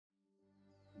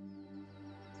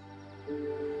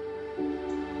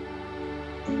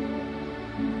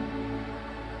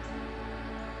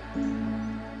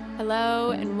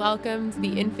Hello and welcome to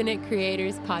the Infinite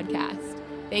Creators Podcast.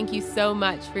 Thank you so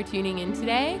much for tuning in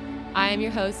today. I am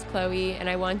your host, Chloe, and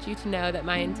I want you to know that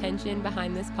my intention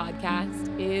behind this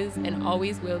podcast is and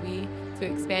always will be to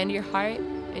expand your heart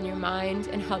and your mind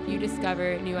and help you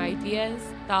discover new ideas,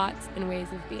 thoughts, and ways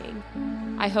of being.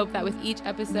 I hope that with each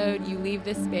episode, you leave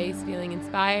this space feeling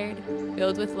inspired,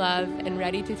 filled with love, and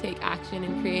ready to take action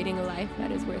in creating a life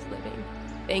that is worth living.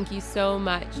 Thank you so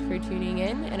much for tuning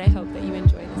in, and I hope that you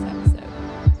enjoy this episode.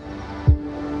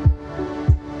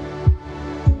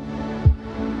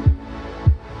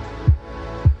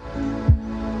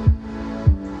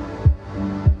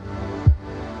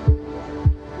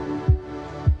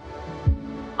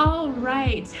 All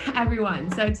right,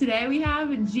 everyone. So today we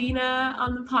have Gina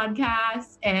on the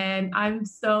podcast, and I'm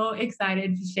so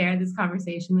excited to share this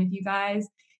conversation with you guys.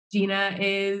 Gina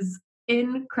is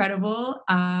incredible.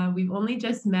 We've only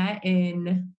just met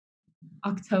in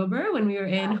October when we were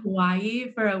in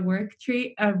Hawaii for a work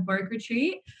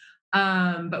retreat.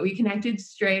 But we connected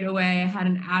straight away. I had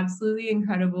an absolutely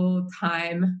incredible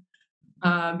time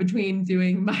between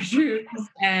doing mushrooms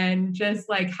and just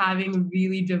like having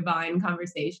really divine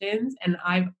conversations. And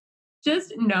I've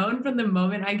just known from the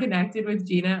moment I connected with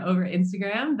Gina over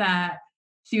Instagram that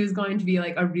she was going to be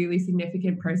like a really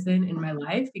significant person in my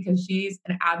life because she's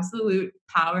an absolute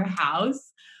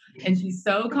powerhouse and she's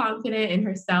so confident in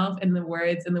herself and the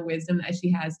words and the wisdom that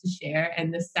she has to share.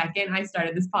 And the second I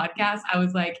started this podcast, I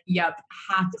was like, yep,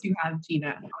 have to have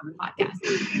Gina on the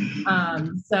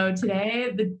podcast. So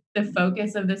today, the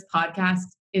focus of this podcast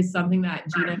is something that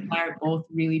Gina and I are both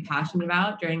really passionate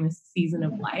about during this season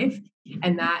of life.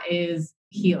 And that is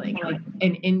healing, like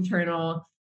an internal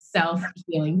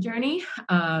self-healing journey.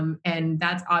 And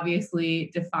that's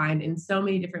obviously defined in so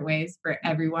many different ways for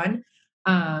everyone.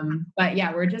 But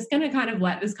yeah, we're just going to kind of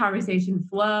let this conversation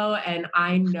flow. And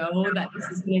I know that this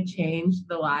is going to change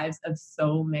the lives of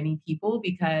so many people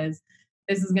because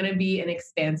this is going to be an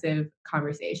expansive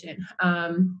conversation.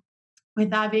 With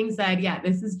that being said, yeah,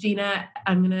 this is Gina.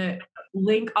 I'm going to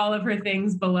link all of her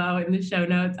things below in the show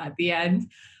notes at the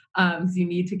end. So you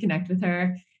need to connect with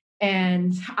her.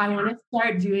 And I want to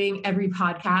start doing every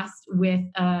podcast with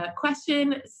a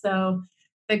question. So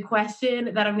the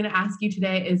question that I'm going to ask you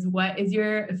today is, what is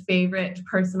your favorite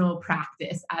personal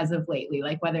practice as of lately?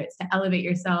 Like whether it's to elevate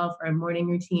yourself or a morning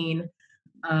routine.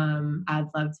 I'd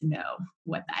love to know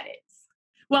what that is.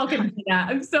 Welcome, Gina.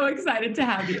 I'm so excited to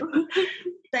have you.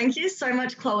 Thank you so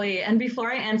much, Chloe. And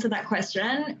before I answer that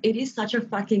question, it is such a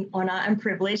fucking honor and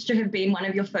privilege to have been one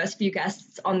of your first few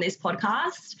guests on this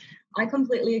podcast. I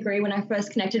completely agree. When I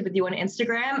first connected with you on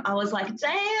Instagram, I was like,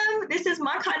 damn, this is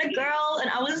my kind of girl. And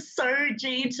I was so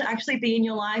G to actually be in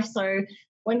your life. So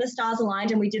when the stars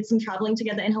aligned and we did some traveling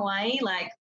together in Hawaii, like,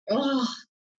 oh,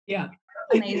 yeah,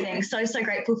 amazing. So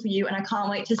grateful for you. And I can't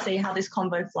wait to see how this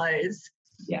combo flows.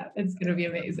 Yeah, it's going to be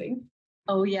amazing.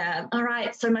 Oh, yeah. All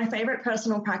right. So my favorite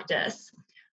personal practice,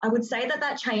 I would say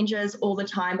that changes all the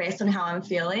time based on how I'm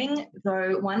feeling.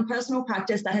 Though one personal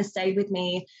practice that has stayed with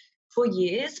me for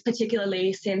years,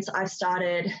 particularly since I've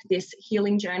started this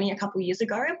healing journey a couple of years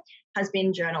ago, has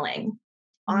been journaling.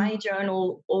 I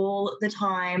journal all the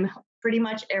time, pretty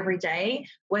much every day,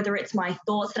 whether it's my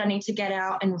thoughts that I need to get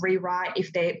out and rewrite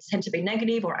if they tend to be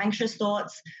negative or anxious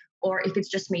thoughts, or if it's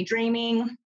just me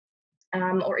dreaming,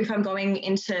 or if I'm going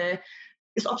into,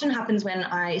 this often happens when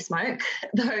I smoke,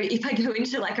 though if I go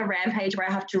into like a rampage where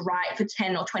I have to write for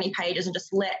 10 or 20 pages and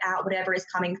just let out whatever is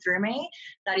coming through me,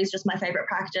 that is just my favorite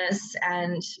practice.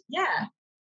 And yeah.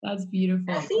 That's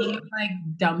beautiful. Like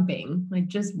dumping, like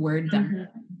just word dumping.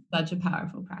 Such a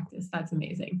powerful practice. That's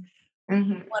amazing.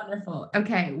 Wonderful.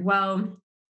 Okay. Well,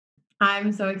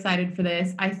 I'm so excited for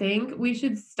this. I think we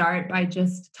should start by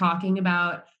just talking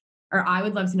about, or I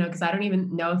would love to know, because I don't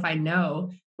even know if I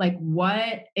know, like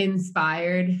what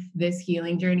inspired this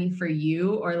healing journey for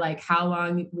you, or like how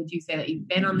long would you say that you've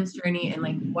been on this journey, and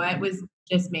like what was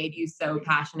just made you so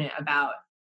passionate about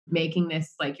making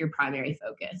this like your primary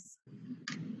focus?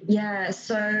 Yeah,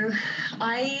 so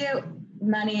I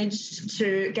managed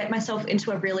to get myself into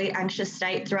a really anxious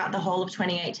state throughout the whole of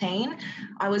 2018.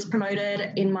 I was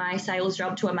promoted in my sales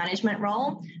job to a management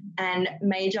role, and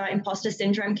major imposter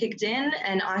syndrome kicked in,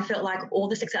 and I felt like all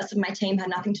the success of my team had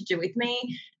nothing to do with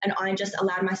me, and I just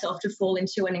allowed myself to fall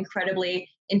into an incredibly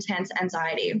intense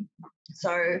anxiety.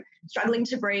 So struggling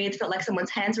to breathe, felt like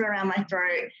someone's hands were around my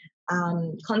throat,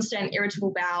 constant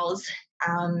irritable bowels,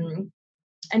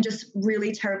 and just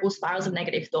really terrible spirals of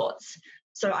negative thoughts.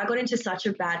 So I got into such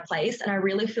a bad place, and I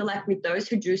really feel like with those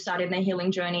who do start in their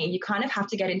healing journey, you kind of have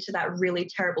to get into that really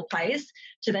terrible place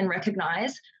to then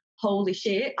recognize, holy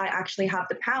shit, I actually have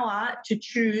the power to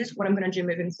choose what I'm going to do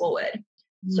moving forward.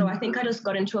 So I think I just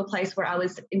got into a place where I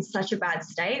was in such a bad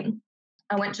state.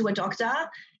 I went to a doctor,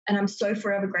 and I'm so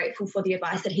forever grateful for the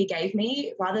advice that he gave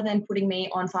me. Rather than putting me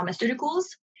on pharmaceuticals,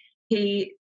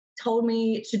 he told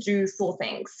me to do 4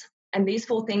 things. And these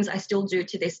 4 things I still do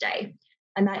to this day.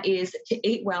 And that is to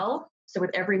eat well. So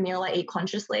with every meal I eat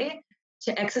consciously,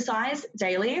 to exercise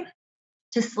daily,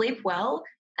 to sleep well,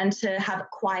 and to have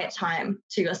quiet time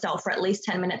to yourself for at least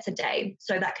 10 minutes a day.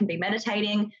 So that can be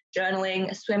meditating,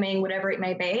 journaling, swimming, whatever it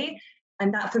may be.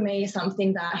 And that for me is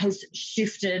something that has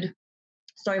shifted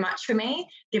so much for me,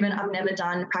 given I've never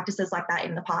done practices like that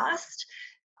in the past.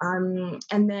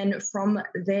 And then from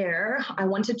there, I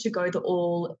wanted to go the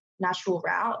all natural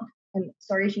route. And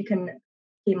sorry if you can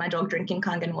hear my dog drinking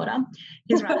Kangen water.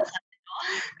 He's right outside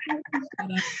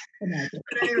the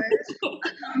door.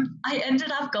 I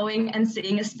ended up going and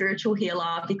seeing a spiritual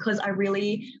healer because I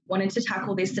really wanted to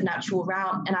tackle this the natural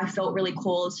route. And I felt really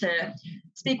called to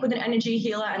speak with an energy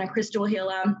healer and a crystal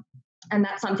healer. And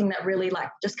that's something that really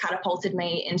just catapulted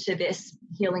me into this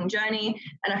healing journey.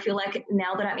 And I feel like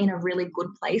now that I'm in a really good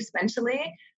place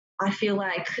mentally, I feel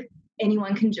like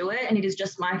anyone can do it. And it is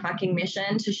just my fucking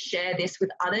mission to share this with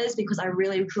others, because I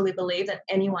really, truly believe that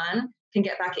anyone can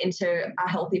get back into a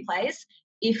healthy place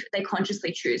if they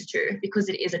consciously choose to, because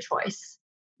it is a choice.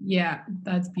 Yeah,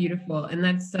 that's beautiful. And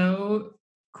that's so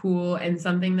cool. And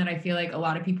something that I feel like a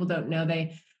lot of people don't know,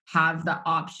 they have the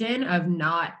option of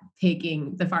not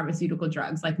taking the pharmaceutical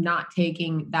drugs, like not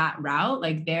taking that route.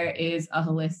 Like there is a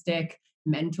holistic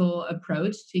mental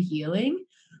approach to healing.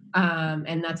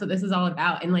 And that's what this is all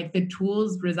about. And like the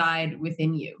tools reside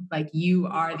within you. Like you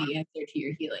are the answer to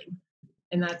your healing.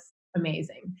 And that's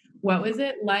amazing. What was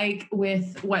it like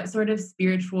with what sort of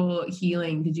spiritual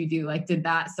healing did you do? Like, did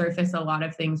that surface a lot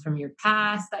of things from your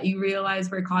past that you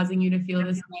realized were causing you to feel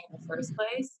this way in the first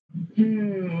place?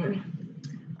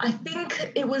 I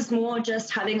think it was more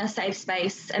just having a safe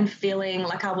space and feeling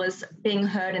like I was being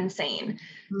heard and seen.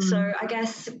 So I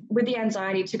guess with the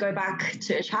anxiety, to go back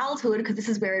to childhood, because this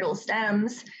is where it all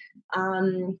stems,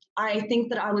 I think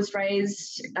that I was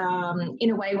raised in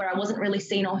a way where I wasn't really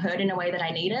seen or heard in a way that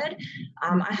I needed.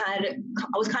 I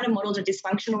was kind of modeled a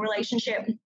dysfunctional relationship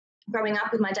growing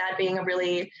up, with my dad being a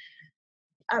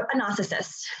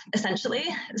narcissist, essentially.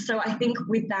 So I think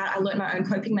with that, I learned my own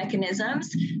coping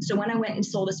mechanisms. So when I went and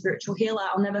saw the spiritual healer,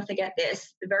 I'll never forget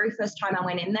this. The very first time I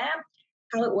went in there,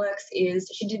 how it works is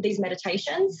she did these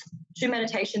meditations, 2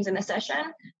 meditations in a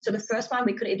session. So the first one,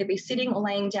 we could either be sitting or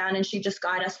laying down, and she'd just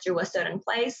guide us through a certain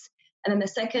place. And then the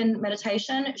second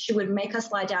meditation, she would make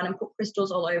us lie down and put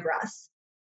crystals all over us.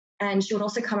 And she would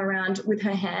also come around with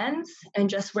her hands and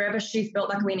just wherever she felt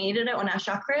like we needed it on our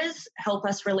chakras, help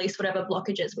us release whatever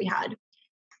blockages we had.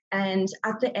 And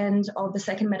at the end of the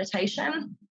second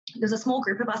meditation, there's a small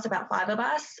group of us, about 5 of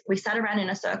us. We sat around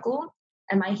in a circle,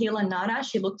 and my healer, Nada,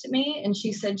 she looked at me and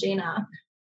she said, "Gina,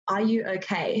 are you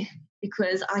okay?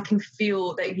 Because I can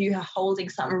feel that you are holding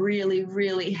some really,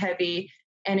 really heavy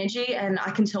energy, and I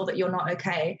can tell that you're not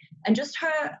okay." And just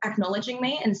her acknowledging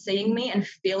me and seeing me and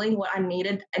feeling what I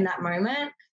needed in that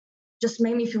moment just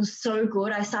made me feel so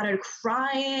good. I started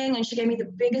crying, and she gave me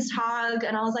the biggest hug,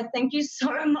 and I was like, thank you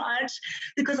so much,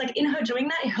 because in her doing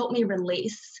that, it helped me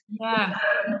release. Yeah.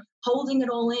 Holding it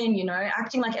all in,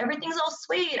 acting like everything's all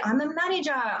sweet. I'm a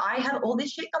manager. I have all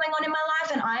this shit going on in my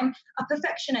life, and I'm a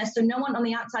perfectionist. So no one on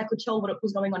the outside could tell what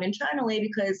was going on internally,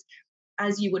 because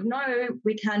as you would know,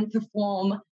 we can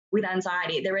perform with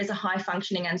anxiety. There is a high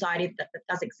functioning anxiety that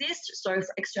does exist. So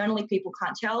externally, people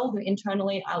can't tell, but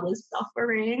internally I was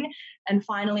suffering. And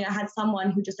finally, I had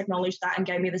someone who just acknowledged that and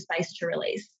gave me the space to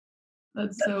release.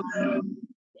 That's so good.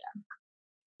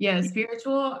 Yeah,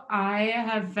 spiritual, I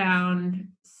have found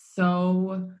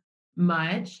so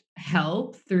much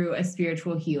help through a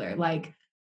spiritual healer. Like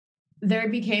there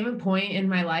became a point in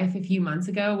my life a few months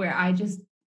ago where I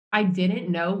didn't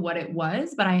know what it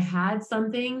was, but I had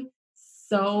something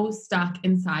so stuck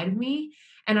inside of me.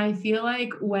 And I feel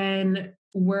like when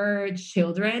we're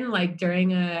children, like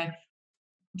during a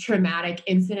traumatic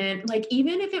incident, like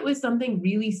even if it was something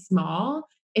really small,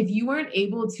 if you weren't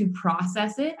able to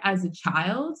process it as a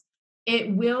child,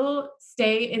 it will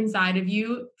stay inside of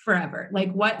you forever.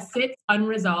 Like what sits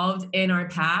unresolved in our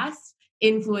past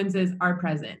influences our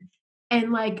present.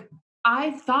 And like I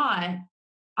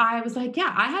was like,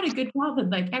 yeah, I had a good childhood.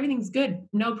 Like everything's good,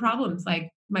 no problems.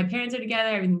 Like my parents are together,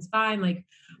 everything's fine. Like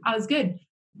I was good.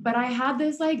 But I had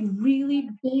this like really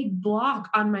big block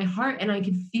on my heart and I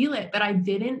could feel it, but I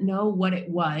didn't know what it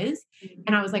was.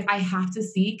 And I was like, I have to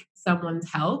seek someone's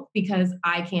help because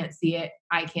I can't see it.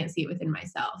 I can't see it within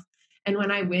myself. And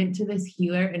when I went to this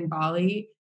healer in Bali,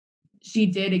 she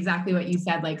did exactly what you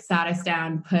said, like sat us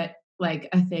down, put like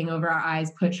a thing over our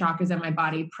eyes, put chakras on my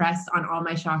body, pressed on all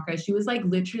my chakras. She was like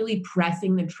literally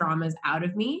pressing the traumas out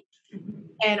of me.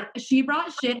 And she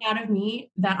brought shit out of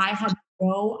me that I had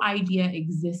no idea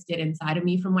existed inside of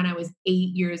me from when I was 8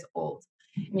 years old.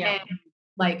 Yeah. And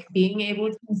like being able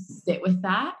to sit with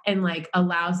that and like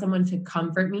allow someone to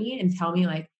comfort me and tell me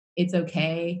like, it's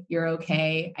okay, you're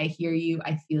okay, I hear you,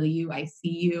 I feel you, I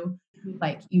see you,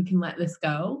 like you can let this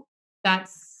go.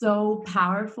 That's so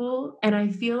powerful. And I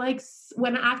feel like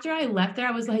when after I left there,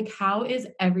 I was like, how is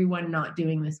everyone not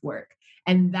doing this work?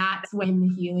 And that's when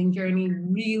the healing journey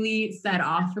really set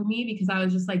off for me because I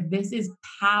was just like, this is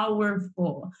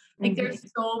powerful. Like there's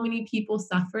so many people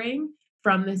suffering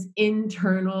from this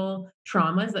internal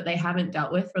traumas that they haven't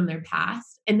dealt with from their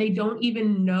past. And they don't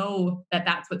even know that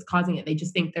that's what's causing it. They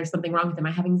just think there's something wrong with them.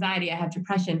 I have anxiety. I have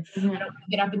depression. I don't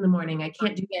get up in the morning. I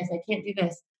can't do this. I can't do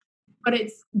this. But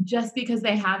it's just because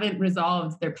they haven't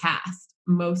resolved their past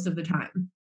most of the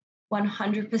time.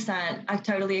 100%. I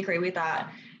totally agree with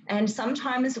that. And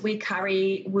sometimes we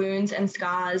carry wounds and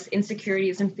scars,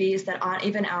 insecurities and fears that aren't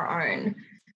even our own.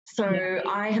 So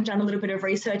I have done a little bit of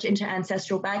research into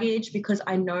ancestral baggage because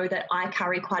I know that I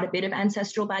carry quite a bit of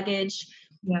ancestral baggage.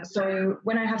 Yeah. So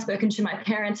when I have spoken to my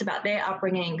parents about their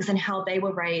upbringings and how they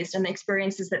were raised and the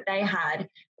experiences that they had,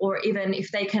 or even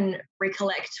if they can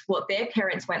recollect what their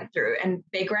parents went through and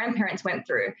their grandparents went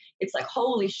through, it's like,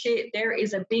 holy shit, there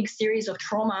is a big series of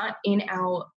trauma in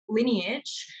our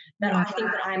lineage that I think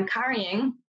that I'm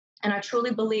carrying. And I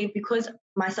truly believe because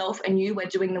myself and you were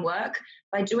doing the work,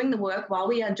 by doing the work while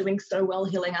we are doing so well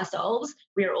healing ourselves,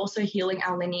 we are also healing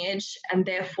our lineage and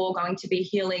therefore going to be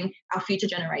healing our future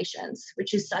generations,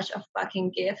 which is such a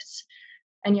fucking gift.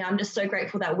 And yeah, I'm just so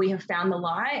grateful that we have found the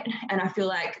light. And I feel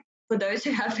like for those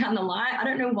who have found the light, I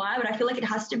don't know why, but I feel like it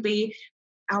has to be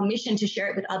our mission to share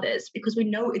it with others because we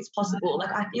know it's possible.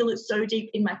 Like I feel it so deep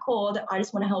in my core that I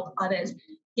just want to help others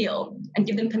heal and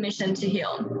give them permission to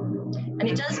heal. And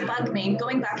it does bug me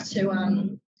going back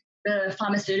to the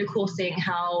pharmaceutical thing,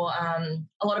 how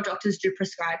a lot of doctors do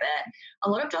prescribe it. A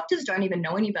lot of doctors don't even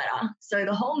know any better. So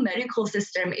the whole medical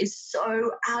system is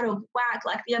so out of whack.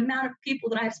 Like the amount of people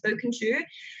that I've spoken to,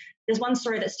 there's one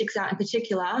story that sticks out in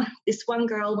particular. This one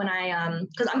girl, when I,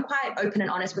 because I'm quite open and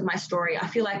honest with my story, I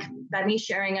feel like by me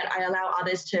sharing it, I allow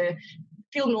others to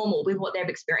feel normal with what they've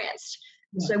experienced.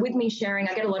 Yeah. So with me sharing,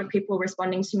 I get a lot of people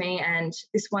responding to me. And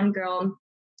this one girl,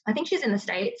 I think she's in the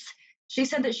States, she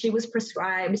said that she was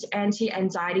prescribed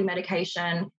anti-anxiety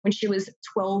medication when she was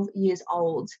 12 years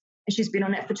old. And she's been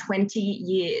on it for 20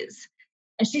 years.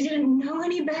 And she didn't know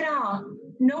any better.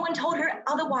 No one told her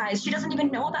otherwise. She doesn't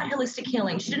even know about holistic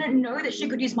healing. She didn't know that she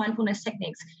could use mindfulness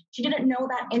techniques. She didn't know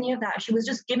about any of that. She was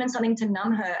just given something to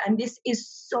numb her. And this is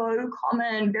so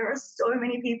common. There are so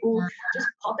many people just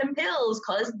popping pills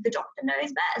because the doctor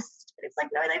knows best. But it's like,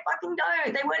 no, they fucking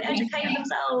don't. They weren't educated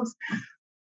themselves.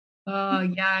 Oh,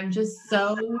 yeah. I'm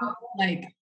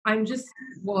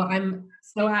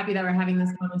so happy that we're having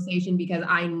this conversation because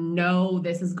I know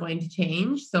this is going to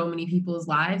change so many people's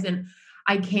lives. And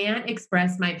I can't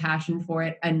express my passion for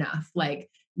it enough.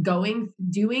 Like doing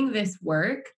this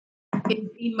work is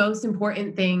the most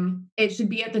important thing. It should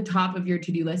be at the top of your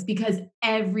to-do list because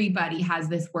everybody has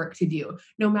this work to do.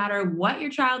 No matter what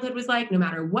your childhood was like, no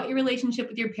matter what your relationship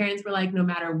with your parents were like, no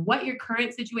matter what your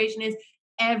current situation is,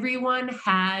 everyone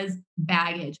has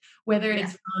baggage, whether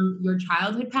it's from your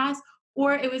childhood past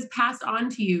or it was passed on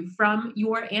to you from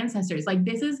your ancestors. Like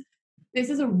this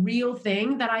is a real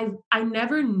thing that I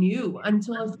never knew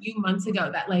until a few months ago,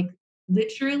 that like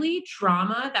literally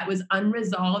trauma that was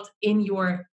unresolved in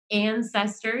your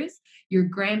ancestors, your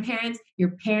grandparents,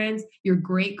 your parents, your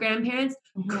great grandparents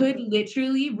could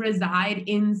literally reside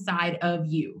inside of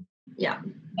you. Yeah.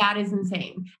 That is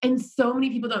insane. And so many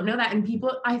people don't know that. And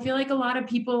I feel like a lot of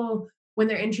people, when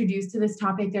they're introduced to this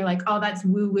topic, they're like, oh, that's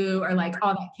woo woo, or like,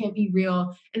 oh, that can't be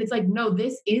real. And it's like, no,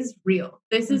 this is real.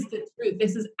 This is the truth.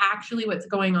 This is actually what's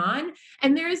going on.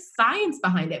 And there is science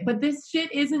behind it, but this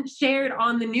shit isn't shared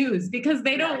on the news because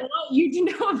they don't want you to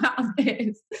know about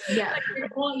this. Yeah. Like, they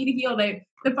don't want you to heal.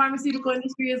 The pharmaceutical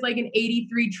industry is like an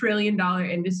 $83 trillion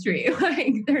industry.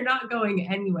 Like they're not going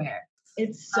anywhere.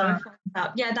 It's so fucked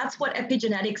up. Yeah, that's what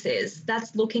epigenetics is.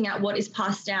 That's looking at what is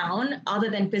passed down other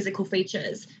than physical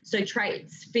features. So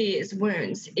traits, fears,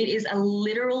 wounds. It is a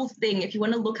literal thing. If you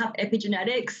want to look up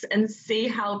epigenetics and see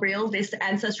how real this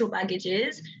ancestral baggage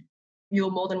is,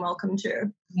 you're more than welcome to.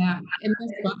 Yeah. And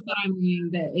this book that I'm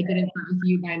reading, the It Didn't Start With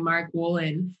You by Mark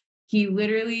Wolin, he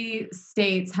literally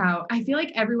states how I feel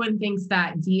like everyone thinks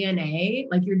that DNA,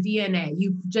 like your DNA,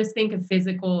 you just think of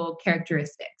physical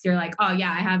characteristics. You're like, oh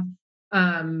yeah, I have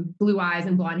blue eyes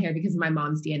and blonde hair because of my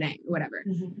mom's DNA or whatever.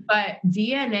 Mm-hmm. But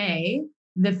DNA,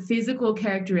 the physical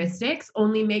characteristics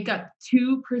only make up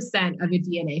 2% of a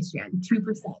DNA strand, 2%.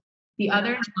 The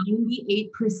other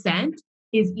 98%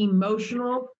 is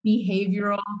emotional,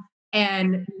 behavioral,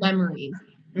 and memories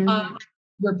of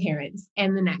your parents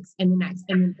and the next and the next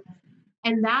and the next.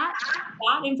 And that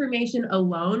information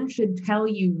alone should tell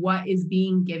you what is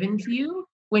being given to you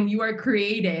when you are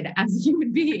created as a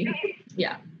human being.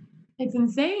 Yeah. It's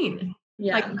insane.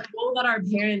 Yeah. Like the role that our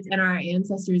parents and our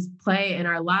ancestors play in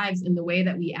our lives and the way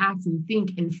that we act and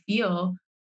think and feel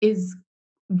is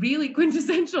really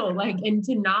quintessential. Like, and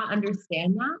to not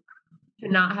understand that,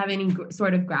 to not have any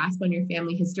sort of grasp on your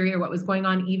family history or what was going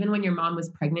on, even when your mom was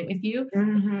pregnant with you, your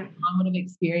mom would have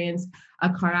experienced a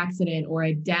car accident or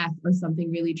a death or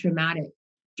something really traumatic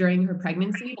during her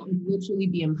pregnancy that would literally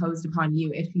be imposed upon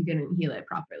you if you didn't heal it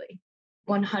properly.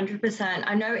 100%.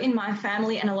 I know in my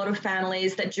family and a lot of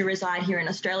families that do reside here in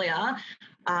Australia,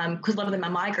 because a lot of them are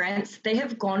migrants, they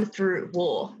have gone through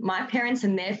war. My parents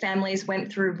and their families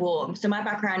went through war. So my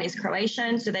background is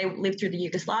Croatian, so they lived through the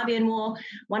Yugoslavian war.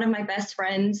 One of my best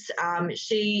friends,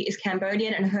 she is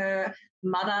Cambodian, and her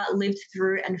mother lived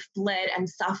through and fled and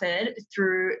suffered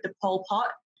through the Pol Pot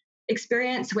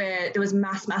experience where there was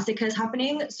mass massacres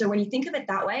happening. So when you think of it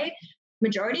that way,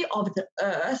 majority of the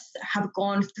earth have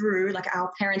gone through, like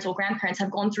our parents or grandparents have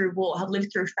gone through war, have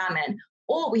lived through famine,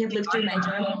 or we have lived through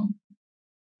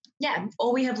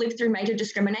major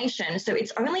discrimination. So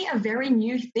it's only a very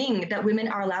new thing that women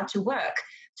are allowed to work.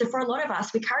 So for a lot of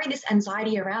us, we carry this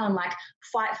anxiety around, like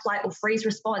fight, flight, or freeze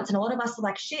response. And a lot of us are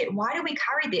like, shit, why do we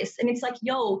carry this? And it's like,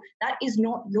 yo, that is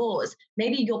not yours.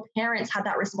 Maybe your parents had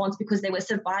that response because they were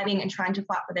surviving and trying to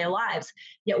fight for their lives.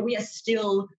 Yet we are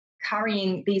still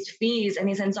carrying these fears and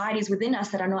these anxieties within us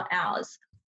that are not ours.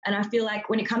 And I feel like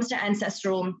when it comes to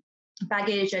ancestral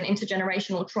baggage and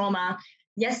intergenerational trauma,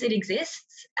 yes, it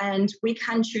exists, and we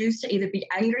can choose to either be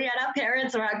angry at our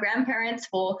parents or our grandparents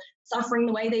for suffering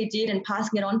the way they did and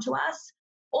passing it on to us,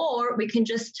 or we can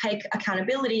just take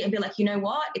accountability and be like, you know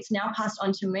what, it's now passed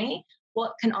on to me.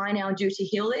 What can I now do to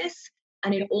heal this?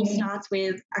 And it all starts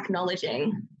with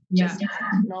acknowledging. Just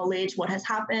acknowledge what has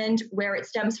happened, where it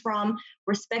stems from,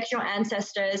 respect your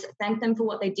ancestors, thank them for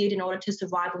what they did in order to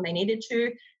survive when they needed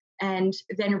to, and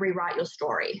then rewrite your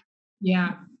story.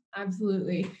 Yeah,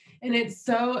 absolutely. And it's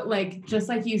so, like, just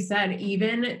like you said,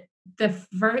 even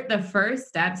the first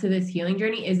step to this healing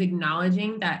journey is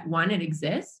acknowledging that, one, it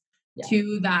exists,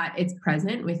 two, that it's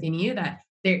present within you, that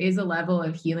there is a level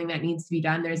of healing that needs to be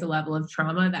done. There's a level of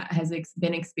trauma that has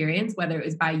been experienced, whether it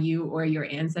was by you or your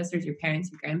ancestors, your parents,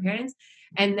 your grandparents.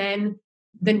 And then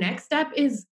the next step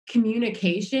is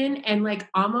communication, and like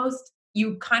almost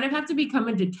you kind of have to become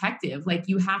a detective. Like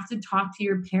you have to talk to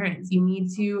your parents. You need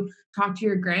to talk to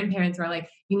your grandparents, or like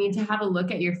you need to have a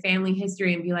look at your family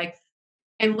history and be like,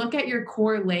 and look at your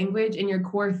core language and your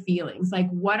core feelings. Like,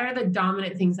 what are the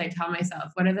dominant things I tell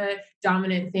myself? What are the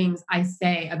dominant things I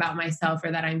say about myself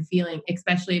or that I'm feeling,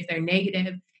 especially if they're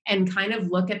negative? And kind of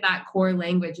look at that core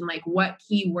language and like, what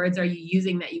key words are you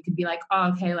using that you could be like, oh,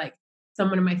 okay, like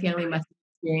someone in my family must have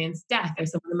experienced death, or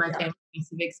someone in my family must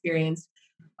have experienced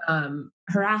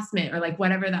harassment, or like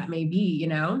whatever that may be, you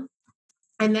know?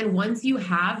 And then once you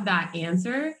have that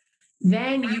answer,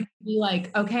 then you can be like,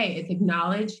 okay, it's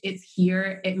acknowledged, it's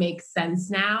here, it makes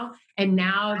sense now. And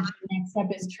now the next step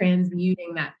is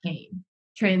transmuting that pain,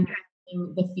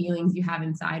 transmuting the feelings you have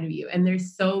inside of you. And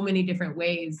there's so many different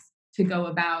ways to go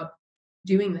about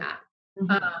doing that.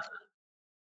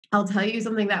 I'll tell you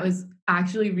something that was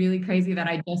actually really crazy that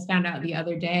I just found out the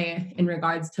other day in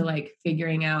regards to like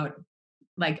figuring out,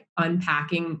 like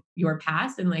unpacking your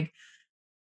past, and like,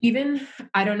 even,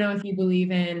 I don't know if you believe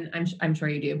in, I'm sure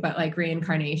you do, but like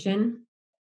reincarnation.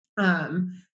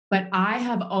 But I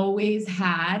have always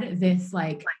had this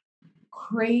like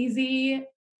crazy,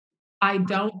 I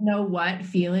don't know what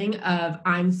feeling of,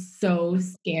 I'm so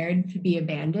scared to be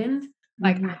abandoned.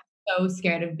 Like I'm so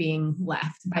scared of being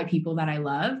left by people that I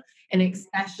love. And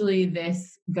especially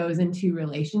this goes into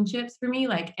relationships for me.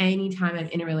 Like anytime I'm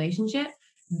in a relationship,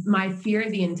 my fear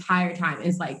the entire time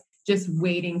is like just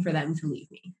waiting for them to leave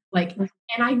me. Like, and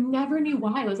I never knew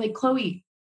why. I was like, Chloe,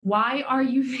 why are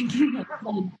you thinking this?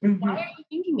 Like, why are you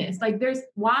thinking this? Like,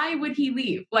 why would he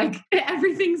leave? Like,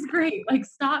 everything's great. Like,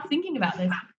 stop thinking about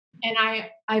this. And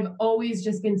I've always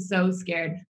just been so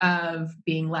scared of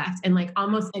being left, and like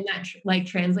almost, and that like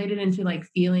translated into like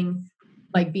feeling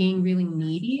like being really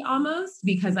needy almost,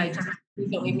 because I just,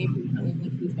 please don't leave me, please don't leave me,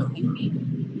 please don't leave me.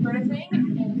 sort of thing.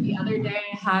 And the other day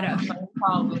I had a phone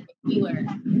call with a healer,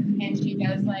 and she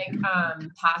does like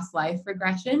past life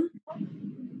regression.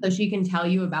 So she can tell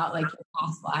you about like your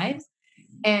past lives.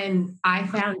 And I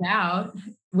found out,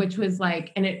 which was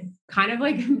like, and it kind of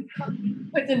like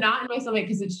puts a knot in my stomach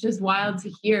because it's just wild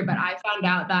to hear. But I found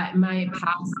out that my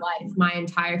past life, my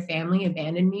entire family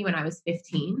abandoned me when I was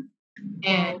 15.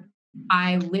 And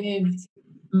I lived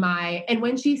and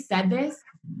when she said this,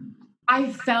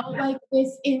 I felt like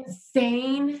this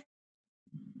insane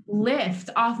lift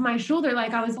off my shoulder.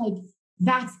 Like I was like,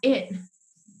 that's it.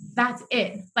 That's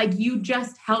it. Like you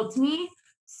just helped me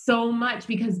so much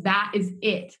because that is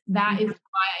it. That is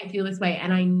why I feel this way.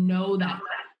 And I know that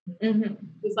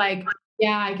it's like,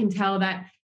 yeah, I can tell that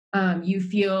you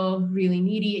feel really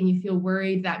needy and you feel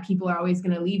worried that people are always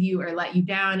going to leave you or let you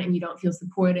down and you don't feel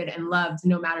supported and loved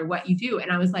no matter what you do.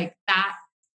 And I was like, that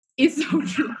is so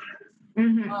true.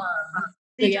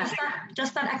 So yeah.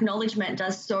 just that acknowledgement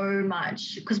does so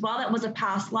much, because while that was a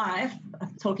past life,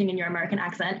 talking in your American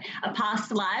accent, a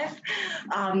past life,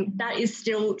 that is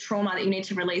still trauma that you need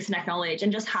to release and acknowledge.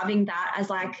 And just having that as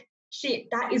like, shit,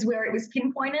 that is where it was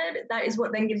pinpointed. That is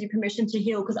what then gives you permission to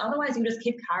heal, because otherwise you just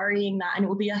keep carrying that and it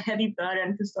will be a heavy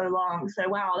burden for so long. So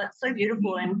wow, that's so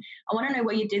beautiful. And I want to know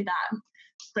where you did that.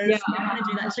 So yeah, I want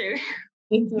to do that too.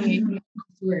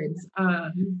 Afterwards.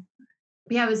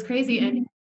 Yeah, it was crazy. And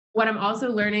what I'm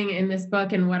also learning in this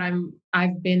book and what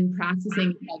I've been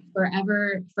practicing like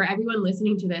forever for everyone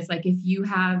listening to this, like if you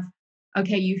have,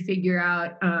 you figure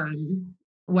out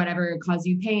whatever caused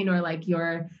you pain, or like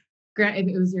if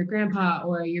it was your grandpa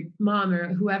or your mom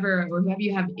or whoever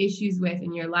you have issues with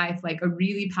in your life, like a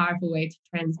really powerful way to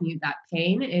transmute that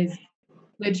pain is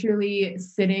literally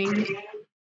sitting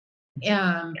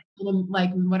in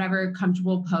like whatever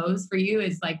comfortable pose for you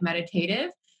is like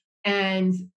meditative,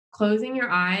 and closing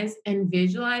your eyes and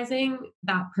visualizing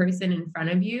that person in front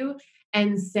of you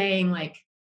and saying like,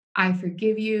 I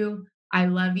forgive you, I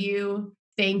love you,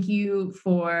 thank you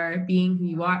for being who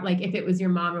you are. Like if it was your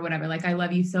mom or whatever, like I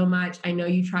love you so much, I know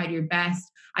you tried your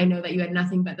best, I know that you had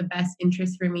nothing but the best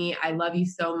interest for me, I love you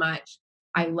so much,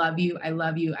 I love you, I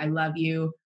love you, I love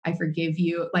you, I forgive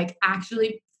you. Like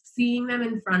actually seeing them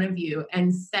in front of you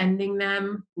and sending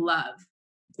them love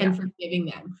and forgiving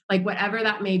them, like whatever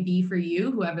that may be for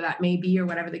you, whoever that may be, or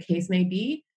whatever the case may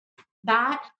be.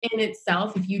 That in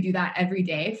itself, if you do that every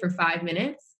day for 5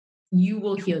 minutes, you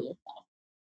will heal yourself.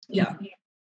 Yeah.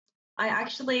 I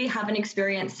actually have an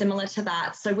experience similar to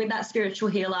that. So with that spiritual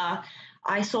healer,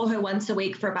 I saw her once a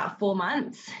week for about 4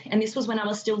 months. And this was when I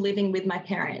was still living with my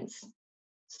parents.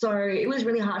 So it was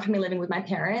really hard for me living with my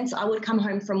parents. I would come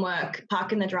home from work,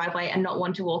 park in the driveway and not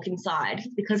want to walk inside,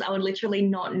 because I would literally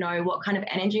not know what kind of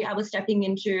energy I was stepping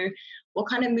into, what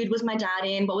kind of mood was my dad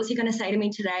in, what was he going to say to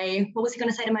me today, what was he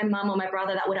going to say to my mum or my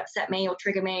brother that would upset me or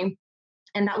trigger me.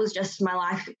 And that was just my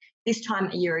life this time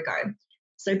a year ago.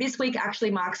 So this week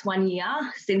actually marks 1 year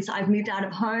since I've moved out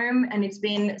of home, and it's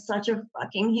been such a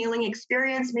fucking healing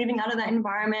experience moving out of that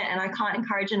environment. And I can't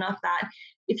encourage enough that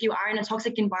if you are in a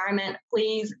toxic environment,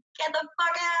 please get the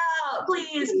fuck out,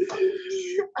 please.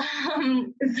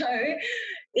 So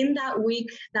in that week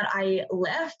that I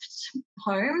left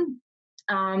home,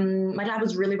 my dad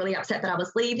was really, really upset that I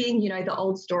was leaving. You know, the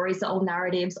old stories, the old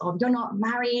narratives of you're not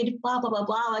married, blah, blah, blah,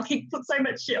 blah. Like he put so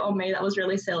much shit on me. That was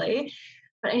really silly.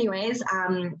 But anyways,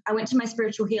 I went to my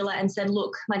spiritual healer and said,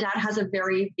 look, my dad has a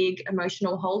very big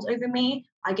emotional hold over me.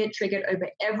 I get triggered over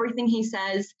everything he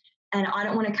says, and I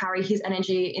don't want to carry his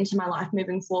energy into my life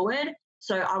moving forward.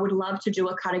 So I would love to do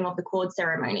a cutting of the cord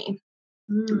ceremony.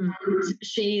 And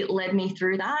she led me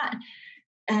through that.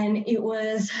 And it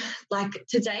was like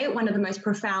today, one of the most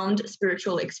profound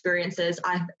spiritual experiences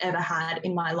I've ever had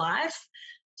in my life.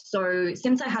 So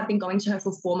since I have been going to her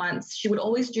for 4 months, she would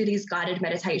always do these guided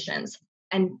meditations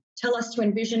and tell us to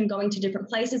envision going to different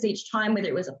places each time, whether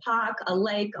it was a park, a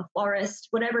lake, a forest,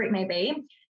 whatever it may be.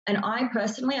 And I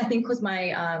personally, I think was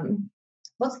my,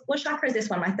 what chakra is this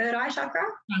one? My third eye chakra?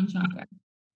 Crown chakra.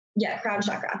 Yeah, crown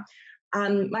chakra.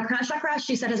 My crown chakra,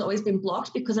 she said, has always been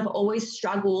blocked because I've always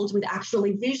struggled with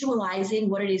actually visualizing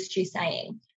what it is she's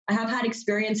saying. I have had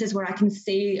experiences where I can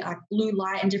see blue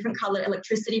light and different colored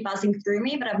electricity buzzing through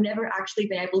me, but I've never actually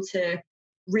been able to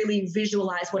really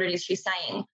visualize what it is she's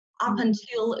saying up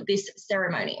until this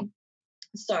ceremony.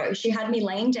 So she had me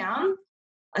laying down.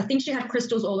 I think she had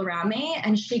crystals all around me,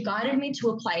 and she guided me to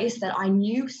a place that I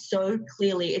knew so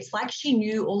clearly. It's like she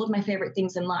knew all of my favorite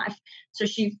things in life. So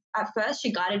at first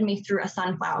she guided me through a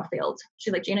sunflower field.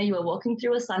 She's like, Gina, you were walking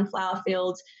through a sunflower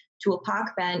field to a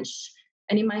park bench.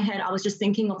 And in my head, I was just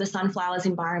thinking of the sunflowers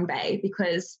in Byron Bay,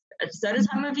 because at a certain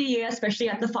time of the year, especially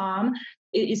at the farm,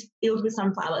 it is filled with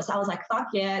sunflowers. So I was like, fuck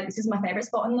yeah, this is my favorite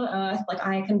spot on the earth. Like,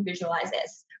 I can visualize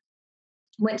this.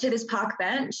 Went to this park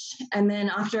bench, and then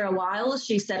after a while,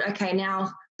 she said, okay,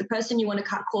 now the person you want to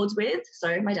cut cords with,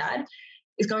 so my dad,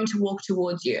 is going to walk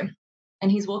towards you.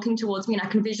 And he's walking towards me, and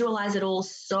I can visualize it all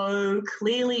so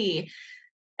clearly.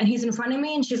 And he's in front of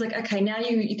me, and she's like, okay, now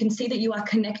you can see that you are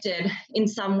connected in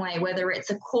some way, whether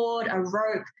it's a cord, a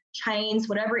rope, chains,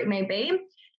 whatever it may be.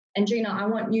 And Gina, I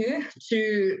want you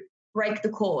to break the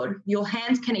cord. Your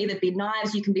hands can either be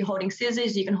knives, you can be holding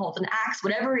scissors, you can hold an axe,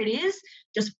 whatever it is,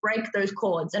 just break those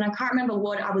cords. And I can't remember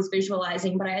what I was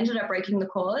visualizing, but I ended up breaking the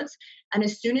cords. And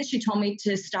as soon as she told me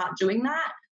to start doing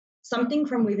that, something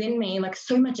from within me, like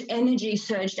so much energy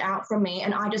surged out from me,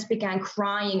 and I just began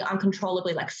crying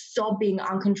uncontrollably, like sobbing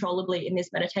uncontrollably in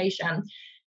this meditation.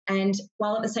 And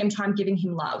while at the same time giving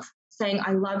him love, saying,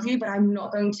 I love you, but I'm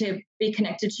not going to be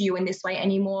connected to you in this way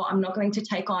anymore. I'm not going to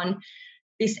take on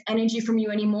this energy from you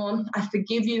anymore. I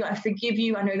forgive you. I forgive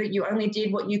you. I know that you only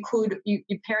did what you could. You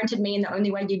parented me in the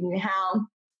only way you knew how.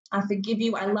 I forgive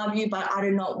you. I love you, but I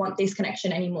do not want this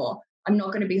connection anymore. I'm not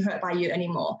going to be hurt by you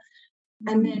anymore.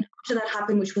 And then after that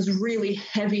happened, which was really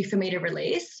heavy for me to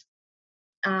release,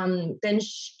 then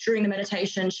during the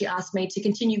meditation, she asked me to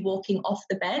continue walking off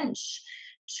the bench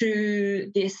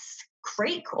to this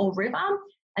creek or river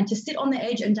and to sit on the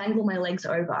edge and dangle my legs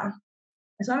over.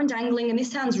 So I'm dangling, and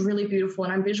this sounds really beautiful,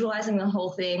 and I'm visualizing the whole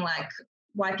thing, like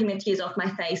wiping the tears off my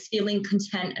face, feeling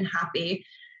content and happy.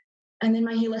 And then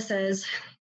my healer says,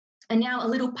 and now a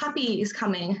little puppy is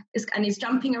coming and is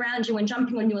jumping around you and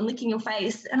jumping on you and licking your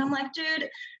face. And I'm like, dude,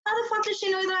 how the fuck does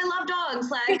she know that I love dogs?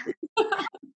 Like,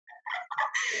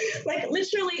 like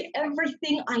literally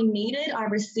everything I needed, I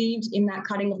received in that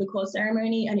cutting of the cord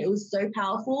ceremony, and it was so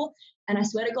powerful. And I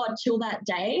swear to God,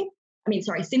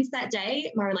 since that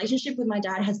day, my relationship with my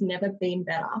dad has never been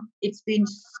better. It's been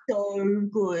so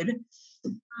good.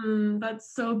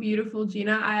 That's so beautiful,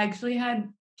 Gina. I actually had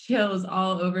chills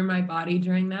all over my body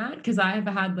during that because I have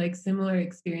had like similar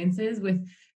experiences with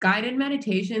guided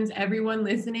meditations. Everyone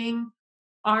listening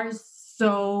are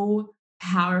so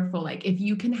powerful. Like if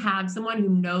you can have someone who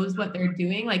knows what they're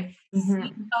doing, like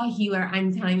seek a healer.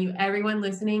 I'm telling you, everyone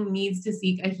listening needs to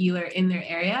seek a healer in their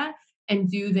area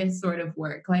and do this sort of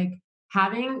work. Like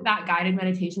having that guided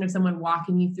meditation of someone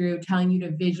walking you through, telling you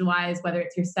to visualize, whether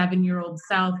it's your 7-year-old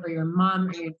self or your mom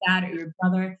or your dad or your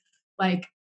brother, like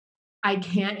I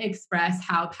can't express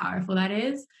how powerful that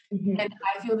is. And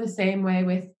I feel the same way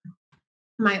with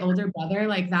my older brother.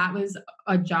 Like that was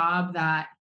a job that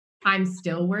I'm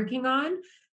still working on,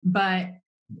 but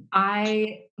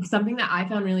something that I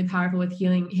found really powerful with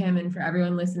healing him, and for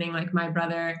everyone listening, like my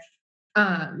brother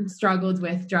struggled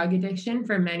with drug addiction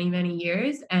for many, many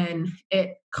years, and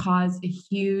it caused a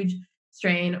huge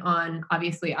strain on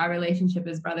obviously our relationship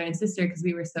as brother and sister because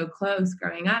we were so close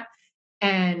growing up.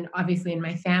 And obviously in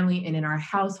my family and in our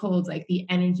households, like the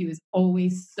energy was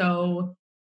always so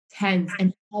tense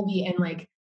and heavy. And like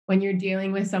when you're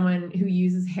dealing with someone who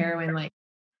uses heroin, like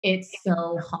it's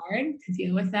so hard to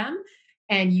deal with them.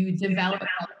 And you develop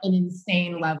like, an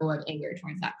insane level of anger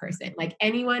towards that person. Like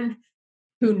anyone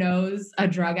who knows a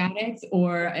drug addict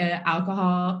or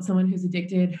someone who's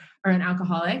addicted or an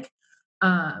alcoholic,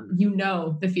 you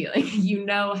know the feeling, you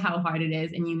know how hard it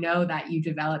is, and you know that you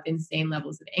develop insane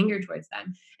levels of anger towards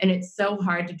them. And it's so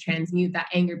hard to transmute that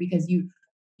anger because you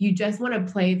just want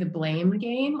to play the blame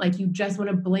game. Like you just want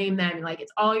to blame them. Like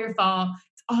it's all your fault.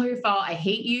 It's all your fault. I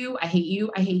hate you. I hate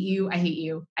you. I hate you. I hate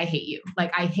you. I hate you.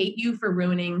 Like I hate you for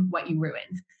ruining what you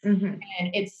ruined. And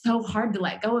it's so hard to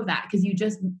let go of that because you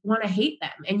just want to hate them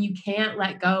and you can't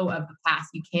let go of the past.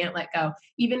 You can't let go.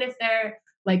 Even if they're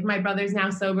like, my brother's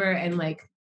now sober and like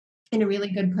in a really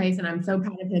good place and I'm so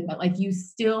proud of him, but like you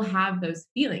still have those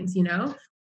feelings, you know?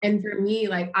 And for me,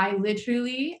 like I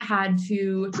literally had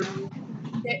to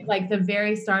hit like the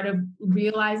very start of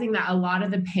realizing that a lot of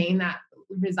the pain that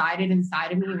resided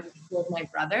inside of me was with my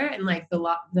brother and like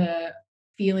the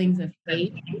feelings of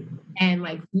hate and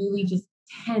like really just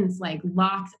tense, like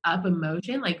locked up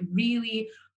emotion, like really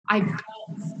I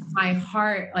felt my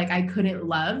heart like I couldn't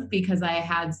love because I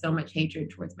had so much hatred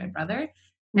towards my brother.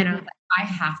 And I was like, I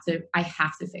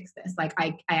have to fix this. Like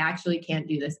I actually can't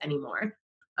do this anymore.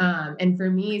 And for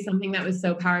me, something that was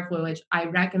so powerful, which I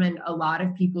recommend a lot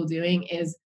of people doing,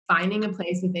 is finding a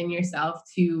place within yourself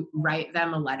to write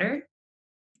them a letter.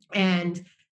 And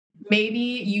maybe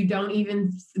you don't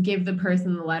even give the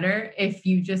person the letter if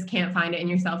you just can't find it in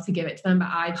yourself to give it to them. But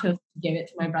I chose to give it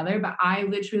to my brother. But I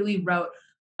literally wrote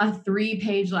a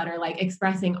 3-page letter, like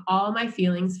expressing all my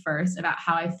feelings first about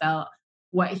how I felt,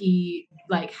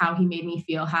 how he made me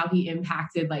feel, how he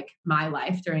impacted like my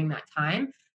life during that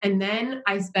time. And then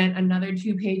I spent another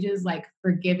 2 pages like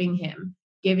forgiving him,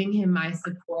 giving him my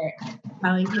support,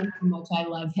 telling him how much I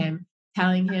love him,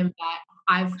 telling him that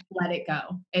I've let it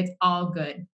go. It's all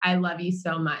good. I love you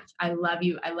so much. I love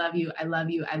you. I love you. I love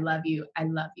you. I love you. I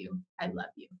love you. I love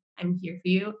you. I'm here for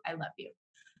you. I love you.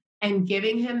 And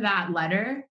giving him that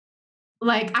letter,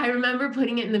 like I remember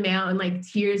putting it in the mail and like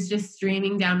tears just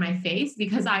streaming down my face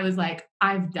because I was like,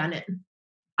 I've done it.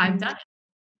 I've done it.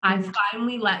 I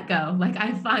finally let go. Like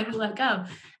I finally let go.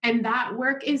 And that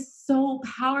work is so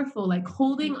powerful. Like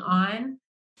holding on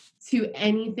to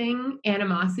anything,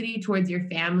 animosity towards your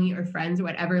family or friends or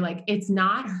whatever, like it's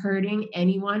not hurting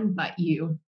anyone but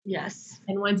you. Yes.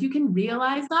 And once you can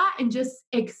realize that and just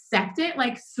accept it,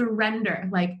 like surrender,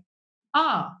 like,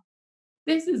 oh,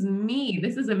 this is me.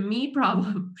 This is a me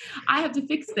problem. I have to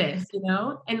fix this,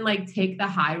 and like take the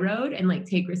high road and like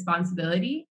take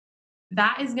responsibility.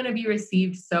 That is going to be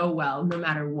received so well no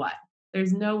matter what.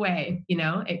 There's no way,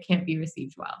 it can't be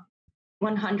received well.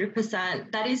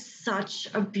 100%. That is such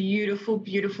a beautiful,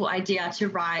 beautiful idea to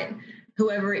write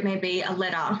whoever it may be a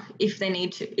letter if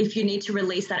you need to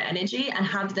release that energy and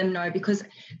have them know, because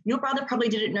your brother probably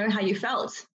didn't know how you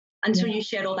felt until you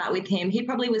shared all that with him. He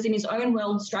probably was in his own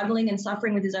world, struggling and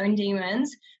suffering with his own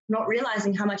demons, not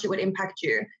realizing how much it would impact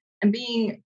you. And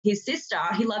being his sister,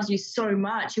 he loves you so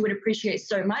much. He would appreciate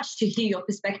so much to hear your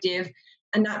perspective.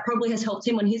 And that probably has helped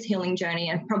him on his healing journey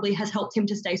and probably has helped him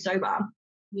to stay sober.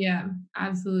 Yeah,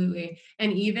 absolutely.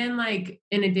 And even like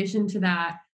in addition to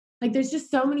that, like there's just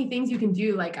so many things you can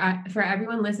do. Like for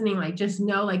everyone listening, like just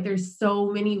know like there's so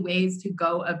many ways to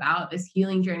go about this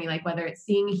healing journey, like whether it's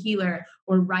seeing a healer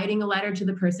or writing a letter to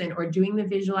the person or doing the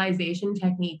visualization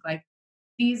technique, like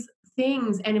these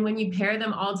things. And when you pair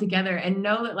them all together and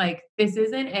know that like this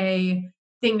isn't a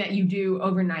thing that you do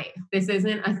overnight. This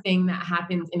isn't a thing that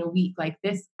happens in a week. Like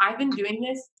this, I've been doing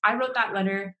this. I wrote that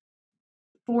letter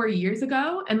 4 years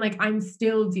ago, and like I'm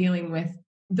still dealing with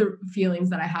the feelings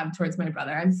that I have towards my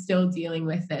brother. I'm still dealing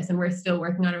with this, and we're still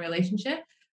working on a relationship.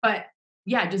 But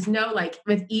yeah, just know like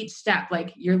with each step,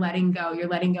 like you're letting go,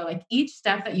 like each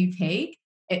step that you take,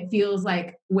 it feels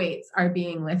like weights are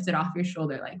being lifted off your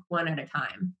shoulder, like one at a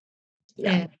time.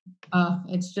 Yeah. And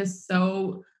it's just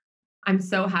so, I'm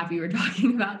so happy we're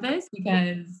talking about this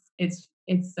because it's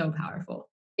so powerful.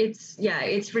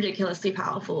 It's ridiculously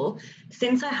powerful.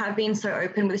 Since I have been so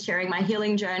open with sharing my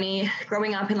healing journey,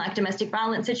 growing up in like domestic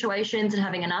violence situations and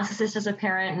having a narcissist as a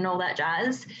parent and all that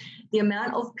jazz, the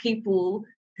amount of people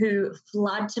who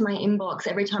flood to my inbox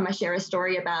every time I share a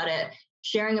story about it,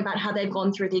 sharing about how they've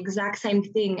gone through the exact same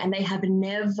thing and they have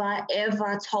never,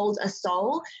 ever told a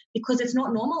soul because it's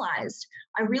not normalized.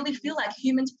 I really feel like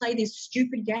humans play this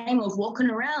stupid game of walking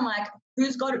around like,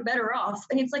 who's got it better off?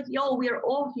 And it's like, yo, we are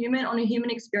all human on a human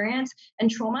experience,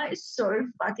 and trauma is so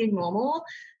fucking normal.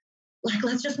 Like,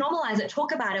 let's just normalize it.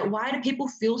 Talk about it. Why do people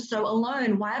feel so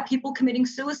alone? Why are people committing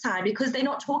suicide? Because they're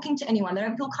not talking to anyone. They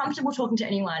don't feel comfortable talking to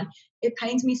anyone. It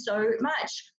pains me so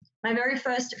much. My very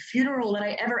first funeral that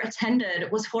I ever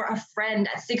attended was for a friend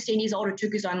at 16 years old who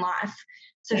took his own life.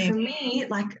 So Same. for me,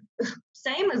 like,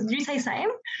 same as, did you say same?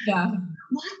 Yeah.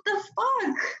 What the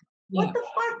fuck? Yeah. What the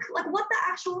fuck? Like, what the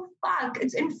actual fuck?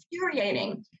 It's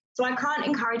infuriating. So I can't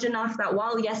encourage enough that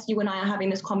while, yes, you and I are having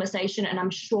this conversation, and I'm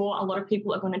sure a lot of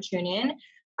people are going to tune in,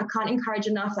 I can't encourage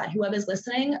enough that whoever's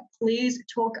listening, please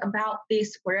talk about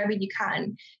this wherever you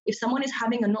can. If someone is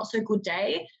having a not so good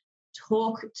day,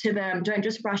 talk to them. Don't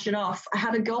just brush it off. I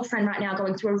have a girlfriend right now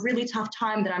going through a really tough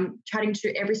time that I'm chatting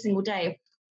to every single day.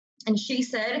 And she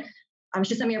said,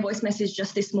 she sent me a voice message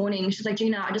just this morning. She's like,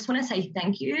 Gina, I just want to say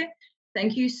thank you.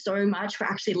 Thank you so much for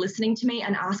actually listening to me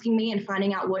and asking me and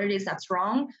finding out what it is that's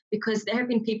wrong, because there have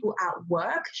been people at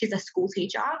work, she's a school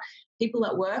teacher, people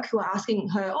at work who are asking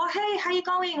her, oh, hey, how you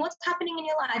going? What's happening in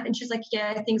your life? And she's like,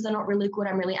 yeah, things are not really good.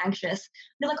 I'm really anxious. And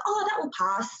they're like, oh, that will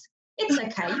pass. It's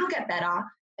okay. You'll get better.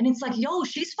 And it's like, yo,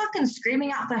 she's fucking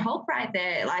screaming out for help right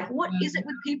there. Like, what is it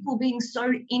with people being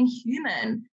so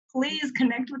inhuman? Please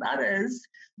connect with others.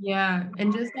 Yeah.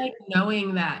 And just like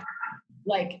knowing that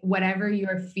like whatever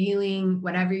you're feeling,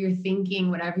 whatever you're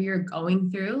thinking, whatever you're going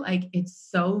through, like it's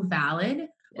so valid. Yes.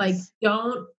 Like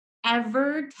don't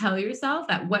ever tell yourself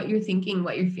that what you're thinking,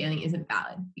 what you're feeling isn't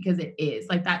valid, because it is.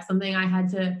 Like that's something I had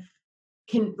to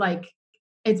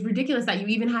it's ridiculous that you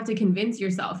even have to convince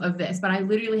yourself of this, but I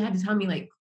literally had to tell me like,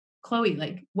 Chloe,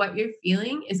 like what you're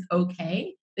feeling is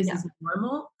okay. This is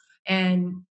normal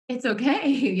and it's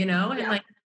okay, and like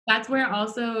that's where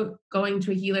also going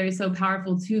to a healer is so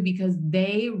powerful too, because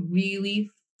they really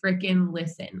freaking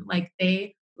listen. Like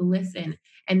they listen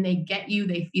and they get you,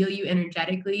 they feel you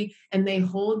energetically, and they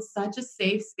hold such a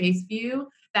safe space for you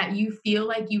that you feel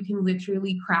like you can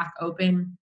literally crack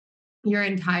open your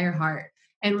entire heart.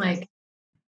 And like,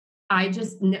 I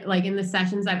just like in the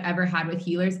sessions I've ever had with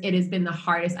healers, it has been the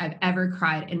hardest I've ever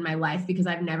cried in my life because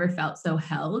I've never felt so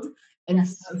held and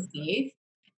so safe.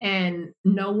 And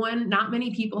not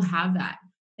many people have that.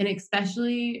 And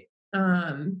especially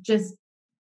just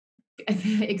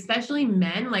especially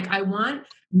men. Like I want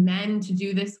men to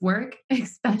do this work,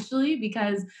 especially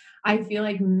because I feel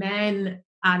like men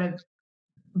out of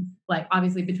like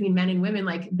obviously between men and women,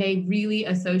 like they really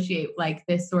associate like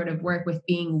this sort of work with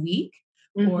being weak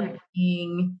or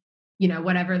being,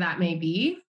 whatever that may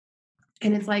be.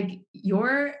 And it's like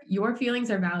your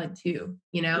feelings are valid too,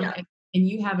 Yeah. and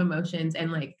you have emotions,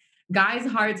 and like guys'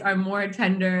 hearts are more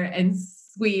tender and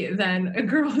sweet than a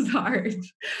girl's heart.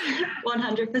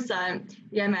 100%.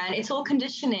 Yeah, man. It's all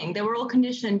conditioning. They were all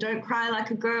conditioned. Don't cry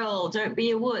like a girl. Don't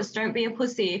be a wuss. Don't be a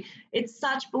pussy. It's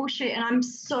such bullshit. And I'm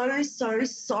so, so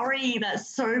sorry that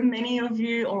so many of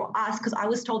you or us, because I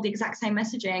was told the exact same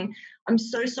messaging. I'm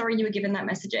so sorry you were given that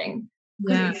messaging.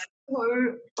 Yeah. It's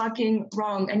so fucking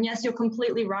wrong. And yes, you're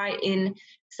completely right in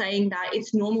saying that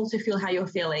it's normal to feel how you're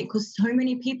feeling because so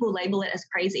many people label it as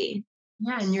crazy.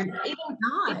 Yeah, and you're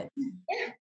not.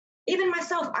 Even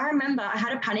myself, I remember I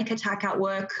had a panic attack at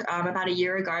work about a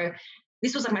year ago.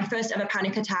 This was like my first ever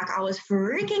panic attack. I was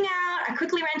freaking out. I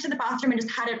quickly ran to the bathroom and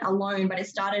just had it alone, but it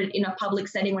started in a public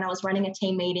setting when I was running a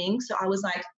team meeting. So I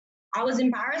was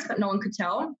embarrassed, but no one could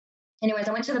tell. Anyways,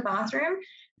 I went to the bathroom,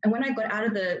 and when I got out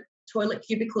of the toilet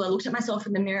cubicle, I looked at myself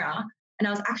in the mirror and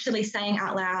I was actually saying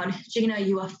out loud, Gina,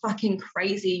 you are fucking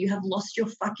crazy. You have lost your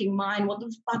fucking mind. What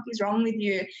the fuck is wrong with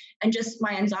you? And just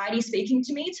my anxiety speaking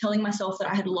to me, telling myself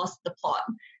that I had lost the plot.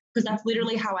 Because that's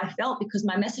literally how I felt, because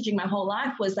my messaging my whole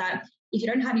life was that if you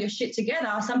don't have your shit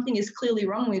together, something is clearly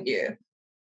wrong with you.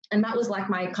 And that was like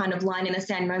my kind of line in the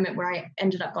sand moment where I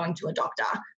ended up going to a doctor,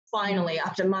 finally,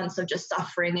 after months of just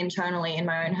suffering internally in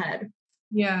my own head.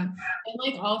 Yeah. And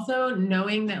like also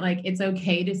knowing that like it's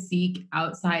okay to seek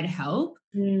outside help.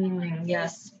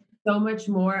 Yes. So much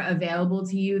more available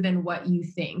to you than what you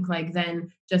think, like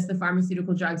than just the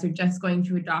pharmaceutical drugs or just going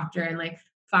to a doctor, and like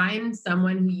find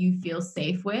someone who you feel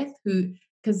safe with,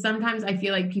 because sometimes I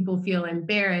feel like people feel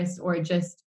embarrassed or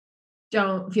just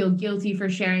don't feel guilty for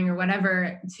sharing or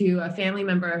whatever to a family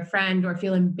member or friend, or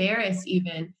feel embarrassed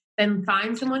even, then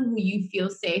find someone who you feel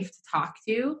safe to talk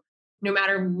to, no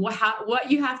matter what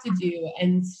you have to do,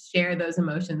 and share those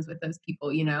emotions with those people,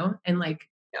 and like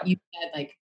you said,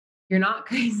 like you're not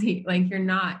crazy, like you're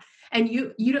not. And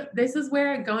you don't, this is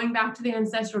where going back to the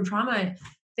ancestral trauma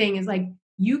thing is like,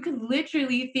 you could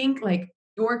literally think like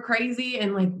you're crazy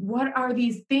and like, what are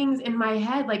these things in my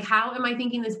head? Like, how am I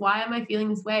thinking this? Why am I feeling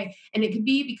this way? And it could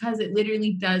be because it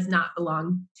literally does not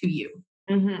belong to you.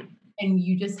 And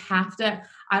you just have to,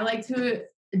 I like to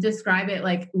describe it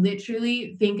like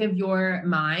literally think of your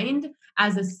mind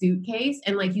as a suitcase,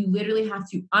 and like you literally have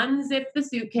to unzip the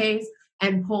suitcase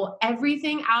and pull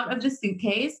everything out of the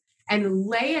suitcase and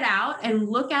lay it out and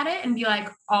look at it and be like,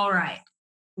 all right,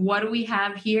 what do we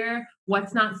have here?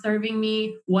 What's not serving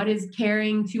me? What is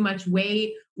carrying too much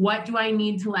weight? What do I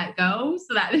need to let go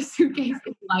so that the suitcase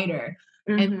is lighter?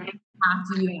 And have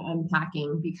to do that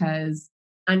unpacking, because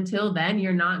until then,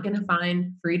 you're not going to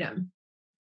find freedom.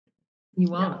 You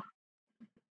won't.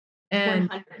 And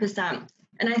 100%.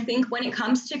 And I think when it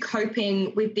comes to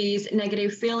coping with these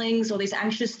negative feelings or these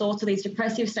anxious thoughts or these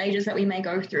depressive stages that we may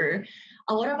go through,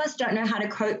 a lot of us don't know how to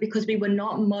cope because we were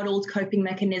not modeled coping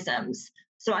mechanisms.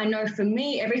 So I know for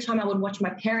me, every time I would watch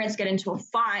my parents get into a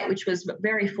fight, which was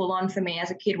very full on for me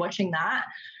as a kid watching that,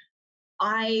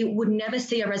 I would never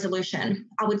see a resolution.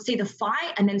 I would see the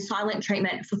fight and then silent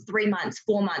treatment for 3 months,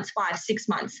 4 months, 5, 6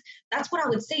 mons. That's what I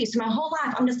would see. So my whole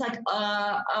life, I'm just like,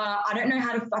 I don't know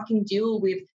how to fucking deal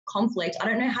with conflict. I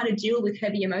don't know how to deal with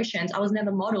heavy emotions. I was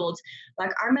never modeled.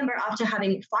 Like I remember after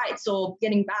having fights or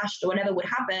getting bashed or whatever would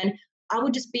happen, I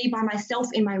would just be by myself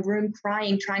in my room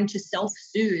crying, trying to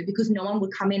self-soothe because no one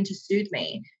would come in to soothe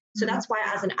me. So that's why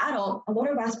as an adult, a lot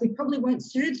of us, we probably weren't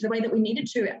soothed the way that we needed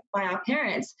to by our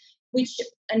parents.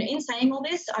 And in saying all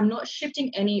this, I'm not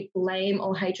shifting any blame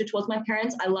or hatred towards my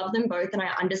parents. I love them both, and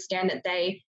I understand that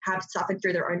they have suffered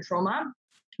through their own trauma,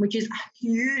 which is a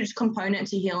huge component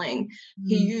to healing.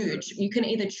 Huge. You can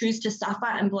either choose to suffer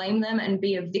and blame them and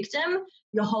be a victim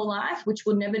your whole life, which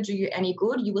will never do you any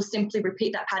good. You will simply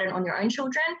repeat that pattern on your own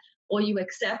children, or you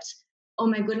accept, oh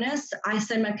my goodness, I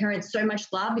send my parents so much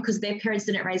love because their parents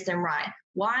didn't raise them right.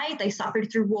 Why? They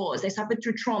suffered through wars. They suffered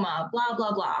through trauma, blah,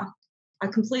 blah, blah. I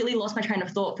completely lost my train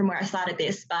of thought from where I started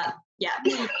this, but yeah.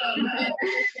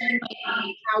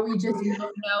 How we just don't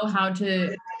know how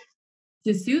to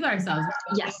to soothe ourselves.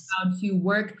 We don't know Yes. how to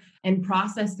work and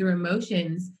process through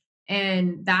emotions.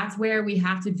 And that's where we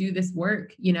have to do this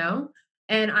work, you know?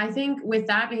 And I think with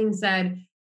that being said,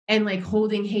 and like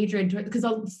holding hatred, because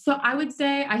so I would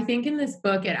say, I think in this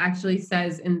book, it actually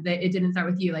says, and that it didn't start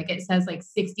with you, like it says like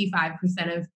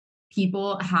 65% of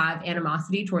people have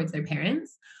animosity towards their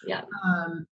parents. Yeah.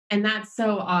 And that's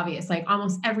so obvious. Like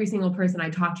almost every single person I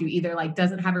talk to either like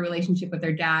doesn't have a relationship with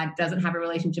their dad, doesn't have a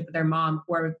relationship with their mom,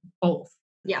 or both.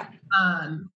 Yeah.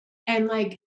 Um, and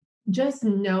like just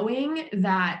knowing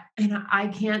that, and I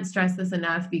can't stress this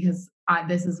enough because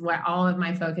this is what all of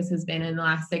my focus has been in the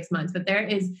last 6 months, but there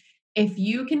is, if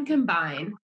you can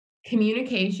combine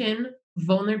communication,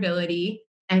 vulnerability,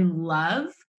 and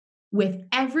love with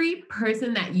every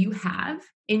person that you have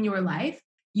in your life,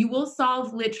 you will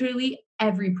solve literally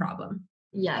every problem.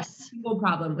 Yes. Single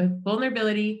problem with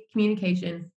vulnerability,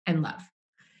 communication, and love.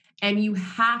 And you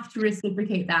have to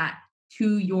reciprocate that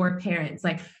to your parents.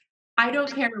 Like, I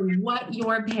don't care what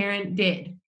your parent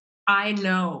did. I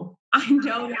know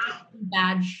there's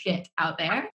bad shit out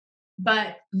there,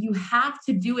 but you have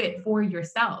to do it for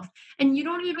yourself. And you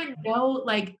don't even know,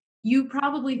 like, you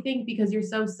probably think because you're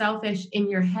so selfish in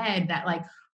your head that, like,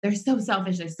 they're so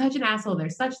selfish, they're such an asshole, they're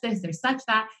such this, they're such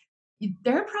that.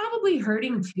 They're probably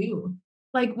hurting too.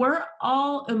 Like, we're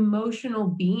all emotional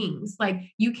beings. Like,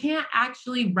 you can't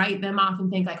actually write them off and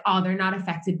think like, "Oh, they're not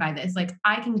affected by this." Like,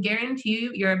 I can guarantee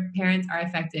you your parents are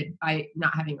affected by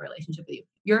not having a relationship with you.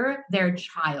 You're their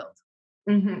child.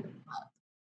 Hmm.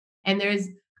 And there's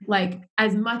like,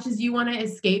 as much as you wanna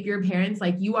escape your parents,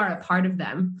 like, you are a part of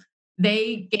them.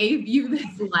 They gave you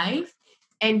this life,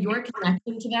 and your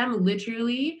connection to them,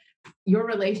 literally, your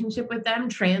relationship with them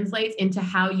translates into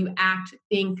how you act,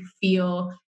 think,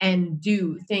 feel, and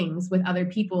do things with other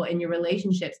people in your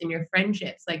relationships, in your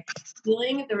friendships. Like,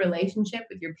 healing the relationship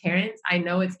with your parents, I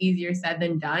know it's easier said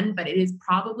than done, but it is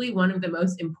probably one of the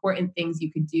most important things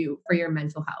you could do for your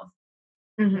mental health.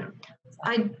 Hmm.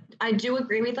 I do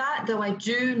agree with that, though I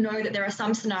do know that there are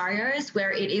some scenarios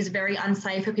where it is very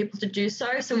unsafe for people to do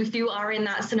so. So if you are in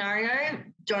that scenario,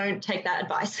 don't take that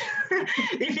advice.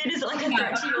 If it is like a Yeah,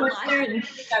 threat of to your course there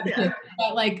life. is, Yeah,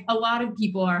 but like a lot of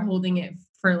people are holding it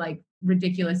for like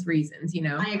ridiculous reasons, you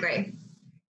know? I agree.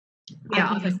 I Yeah,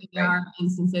 completely obviously there agree. are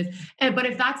instances. But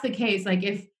if that's the case,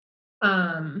 like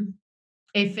um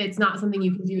if it's not something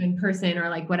you can do in person or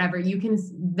like whatever, you can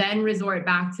then resort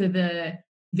back to the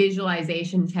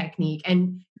visualization technique.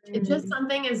 And it's just Mm,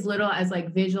 something as little as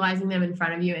like visualizing them in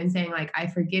front of you and saying like, I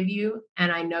forgive you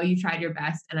and I know you tried your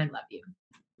best and I love you,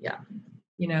 yeah,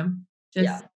 you know? yeah,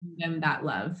 Just give them that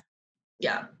love.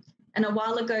 yeah. And a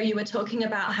while ago, you were talking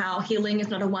about how healing is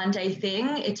not a one-day thing,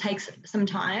 it takes some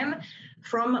time.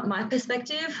 From my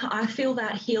perspective, I feel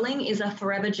that healing is a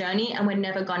forever journey and we're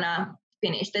never gonna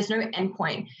finish. There's no end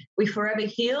point. We forever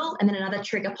heal and then another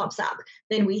trigger pops up.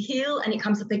 Then we heal and it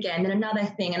comes up again, then another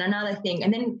thing and another thing.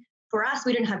 And then for us,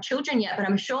 we didn't have children yet, but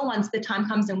I'm sure once the time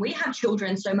comes and we have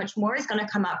children, so much more is going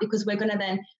to come up because we're going to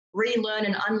then relearn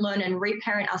and unlearn and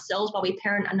reparent ourselves while we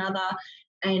parent another,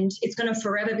 and it's going to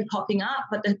forever be popping up.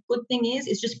 But the good thing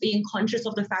is just being conscious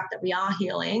of the fact that we are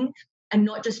healing and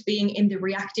not just being in the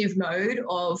reactive mode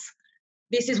of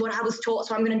this is what I was taught,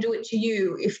 so I'm going to do it to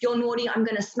you. If you're naughty, I'm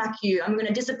going to smack you. I'm going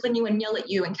to discipline you and yell at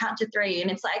you and count to 3.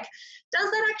 And it's like, does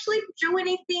that actually do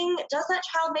anything? Does that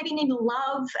child maybe need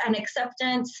love and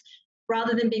acceptance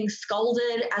rather than being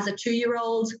scolded as a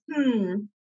 2-year-old?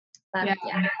 Yeah.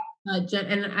 Yeah.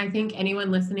 And I think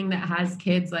anyone listening that has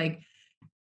kids, like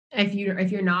if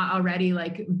you're not already,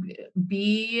 like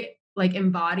be like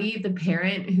embody the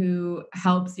parent who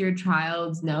helps your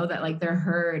child know that like they're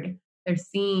heard, they're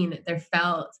seen, they're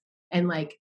felt, and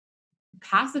like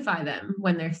pacify them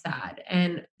when they're sad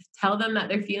and tell them that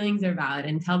their feelings are valid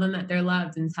and tell them that they're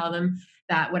loved and tell them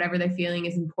that whatever they're feeling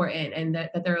is important and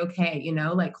that they're okay, you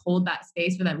know, like hold that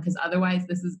space for them because otherwise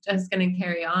this is just going to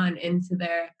carry on into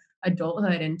their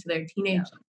adulthood, into their Yeah. teenage,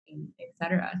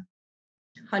 etc.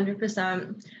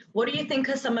 100%. What do you think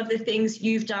are some of the things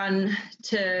you've done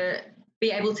to be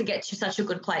able to get to such a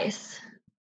good place?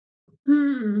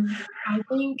 I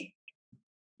think,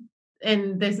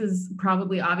 and this is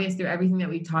probably obvious through everything that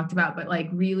we talked about, but like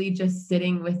really just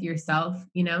sitting with yourself,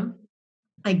 you know,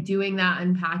 like doing that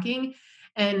unpacking.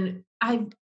 And I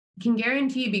can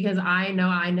guarantee, because I know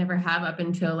I never have up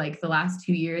until like the last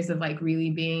 2 years of like really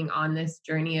being on this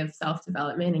journey of self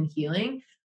development and healing,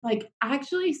 like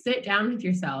actually sit down with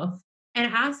yourself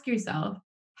and ask yourself,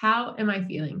 how am I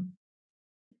feeling?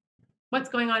 What's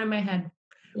going on in my head?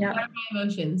 What Yeah. are my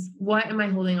emotions? What am I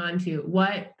holding on to?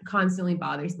 What constantly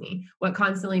bothers me? What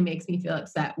constantly makes me feel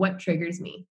upset? What triggers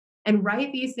me? and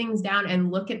write these things down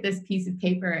and look at this piece of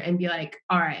paper and be like,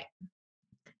 all right,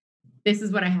 this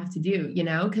is what I have to do,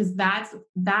 because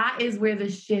that is where the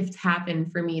shift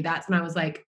happened for me. That's when I was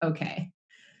like, okay,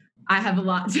 I have a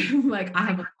lot to like, I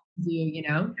have a lot to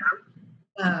do.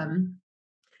 Um,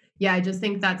 yeah, I just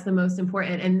think that's the most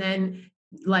important. And then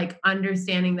like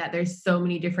understanding that there's so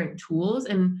many different tools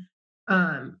and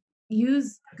um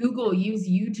use Google, use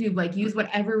YouTube, like use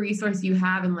whatever resource you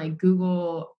have and like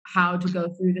Google how to go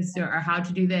through this or how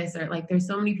to do this or like there's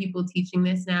so many people teaching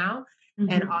this now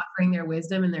and offering their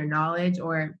wisdom and their knowledge,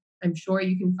 or I'm sure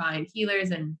you can find healers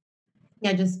and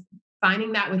yeah, just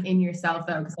finding that within yourself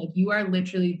though, because like you are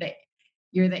literally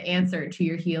you're the answer to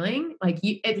your healing. Like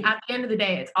it's at the end of the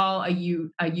day, it's all a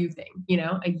you thing,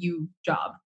 a you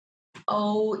job.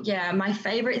 Oh, yeah. My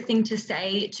favorite thing to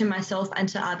say to myself and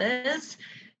to others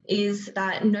is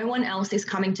that no one else is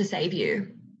coming to save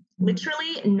you.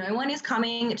 Literally, no one is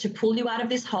coming to pull you out of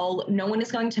this hole. No one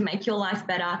is going to make your life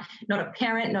better. Not a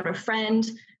parent, not a friend,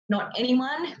 not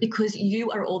anyone, because you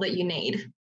are all that you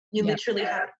need. You literally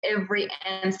have every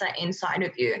answer inside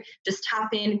of you. Just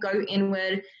tap in, go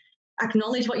inward,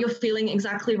 acknowledge what you're feeling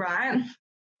exactly right,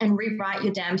 and rewrite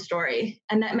your damn story.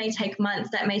 And that may take months,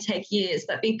 that may take years,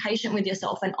 but be patient with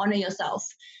yourself and honor yourself.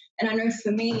 And I know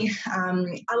for me,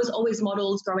 I was always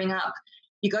modeled growing up.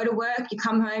 You go to work, you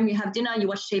come home, you have dinner, you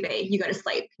watch TV, you go to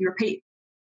sleep, you repeat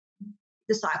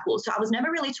the cycle. So I was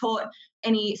never really taught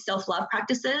any self-love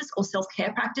practices or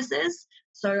self-care practices.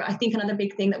 So I think another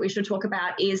big thing that we should talk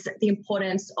about is the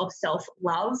importance of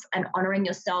self-love and honoring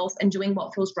yourself and doing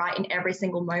what feels right in every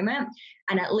single moment,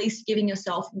 and at least giving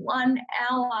yourself 1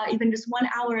 hour, even just 1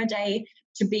 hour a day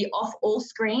to be off all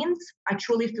screens. I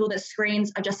truly feel that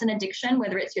screens are just an addiction,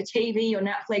 whether it's your TV, your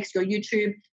Netflix, your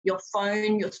YouTube, your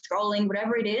phone, your scrolling,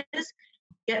 whatever it is.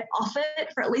 Get off it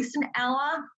for at least an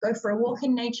hour, go for a walk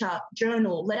in nature,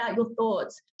 journal, let out your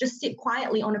thoughts, just sit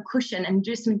quietly on a cushion and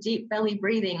do some deep belly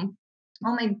breathing.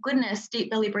 Oh my goodness,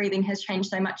 deep belly breathing has changed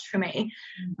so much for me.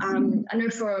 I know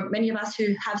for many of us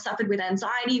who have suffered with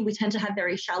anxiety, we tend to have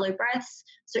very shallow breaths.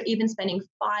 So even spending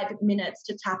 5 minutes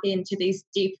to tap into these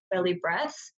deep belly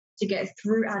breaths to get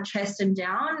through our chest and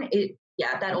down,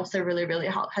 that also really, really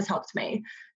has helped me.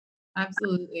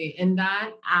 Absolutely. And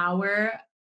that hour,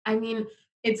 I mean,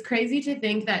 it's crazy to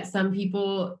think that some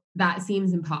people that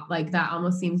seems like that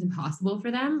almost seems impossible for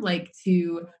them, like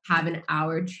to have an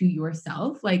hour to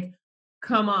yourself. Like,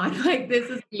 come on, like this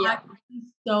is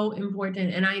so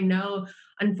important. And I know,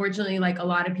 unfortunately, like a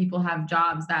lot of people have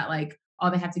jobs that like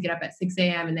all they have to get up at 6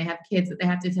 a.m. and they have kids that they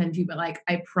have to attend to. But like,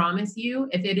 I promise you,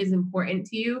 if it is important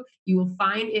to you, you will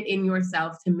find it in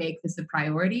yourself to make this a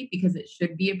priority because it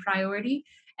should be a priority.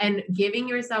 And giving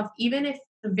yourself, even if at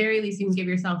the very least you can give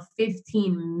yourself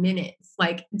 15 minutes,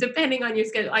 like depending on your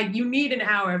schedule, like you need an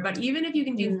hour, but even if you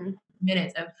can do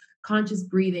minutes of conscious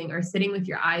breathing or sitting with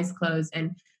your eyes closed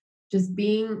and just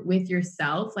being with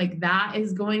yourself, like that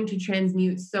is going to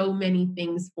transmute so many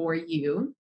things for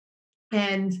you.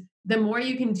 And the more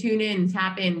you can tune in,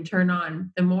 tap in, turn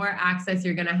on, the more access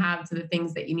you're going to have to the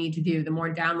things that you need to do, the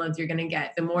more downloads you're going to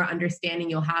get, the more understanding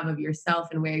you'll have of yourself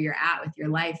and where you're at with your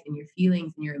life and your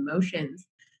feelings and your emotions.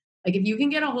 Like if you can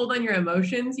get a hold on your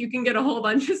emotions, you can get a hold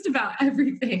on just about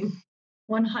everything.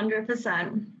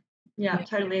 100%. Yeah,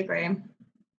 totally agree.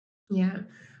 Yeah.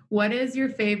 What is your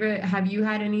favorite? Have you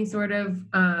had any sort of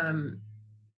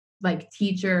like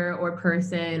teacher or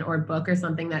person or book or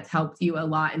something that's helped you a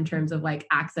lot in terms of like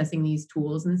accessing these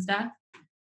tools and stuff?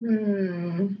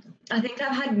 I think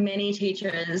I've had many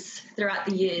teachers throughout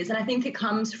the years, and I think it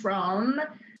comes from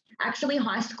actually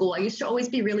high school. I used to always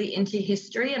be really into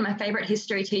history, and my favorite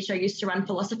history teacher used to run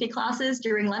philosophy classes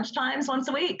during lunchtimes once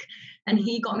a week, and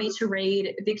he got me to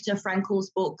read Viktor Frankl's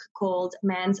book called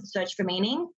Man's Search for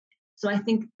Meaning. So I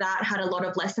think that had a lot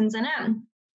of lessons in it.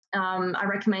 I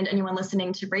recommend anyone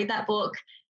listening to read that book.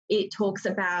 It talks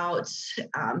about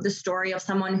the story of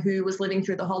someone who was living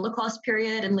through the Holocaust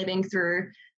period and living through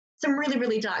some really,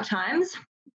 really dark times.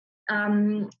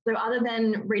 So other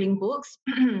than reading books,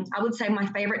 I would say my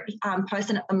favorite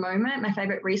person at the moment, my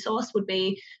favorite resource would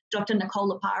be Dr. Nicole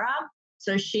LaPara.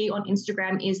 So she on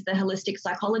Instagram is the holistic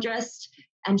psychologist,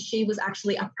 and she was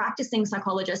actually a practicing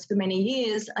psychologist for many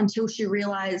years until she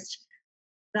realized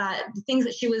that the things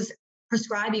that she was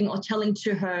prescribing or telling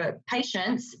to her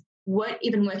patients weren't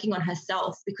even working on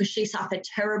herself because she suffered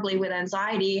terribly with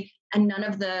anxiety and none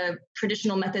of the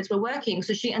traditional methods were working.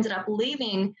 So she ended up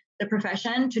leaving the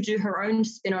profession to do her own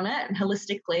spin on it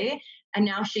holistically. And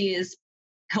now she is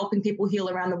helping people heal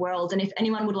around the world. And if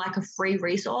anyone would like a free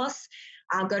resource,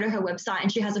 go to her website, and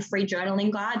she has a free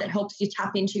journaling guide that helps you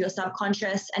tap into your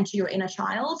subconscious and to your inner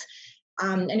child.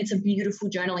 And it's a beautiful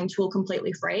journaling tool,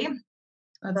 completely free.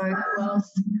 That's So who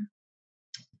else?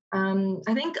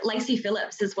 I think Lacey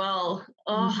Phillips as well.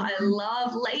 Oh, I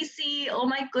love Lacey. Oh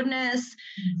my goodness.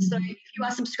 So if you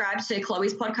are subscribed to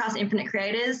Chloe's podcast, Infinite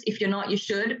Creators, if you're not, you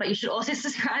should, but you should also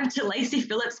subscribe to Lacey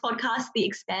Phillips' podcast, the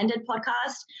Expanded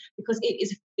podcast, because it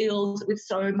is filled with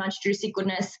so much juicy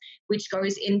goodness, which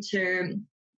goes into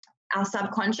our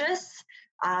subconscious.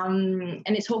 And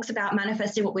it talks about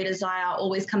manifesting what we desire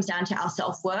always comes down to our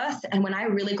self-worth. And when I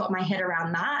really got my head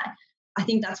around that, I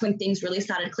think that's when things really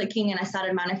started clicking and I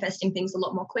started manifesting things a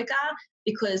lot more quicker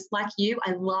because like you,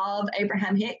 I love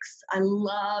Abraham Hicks. I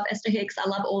love Esther Hicks. I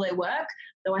love all their work.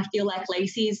 Though I feel like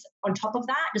Lacey's on top of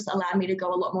that just allowed me to go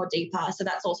a lot more deeper. So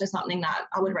that's also something that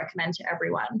I would recommend to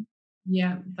everyone.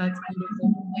 Yeah, that's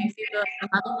beautiful. Lacey, I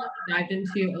haven't really dived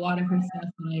into a lot of her stuff,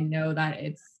 and I know that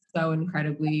it's so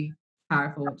incredibly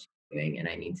powerful what she's doing, and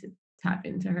I need to tap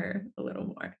into her a little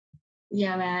more.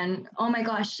 Yeah, man. Oh my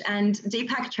gosh. And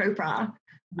Deepak Chopra.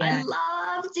 Yeah. I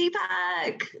love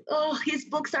Deepak. Oh, his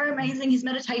books are amazing. His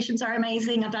meditations are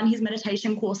amazing. I've done his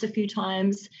meditation course a few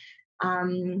times.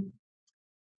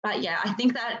 But yeah, I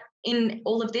think that in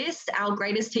all of this, our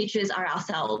greatest teachers are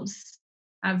ourselves.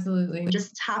 Absolutely.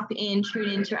 Just tap in, tune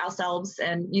into ourselves,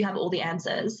 and you have all the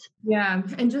answers. Yeah.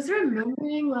 And just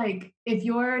remembering, like, if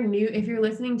you're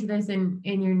listening to this and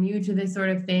you're new to this sort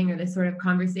of thing or this sort of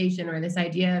conversation or this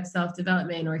idea of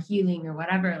self-development or healing or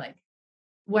whatever, like,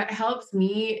 what helps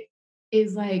me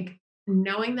is like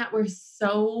knowing that we're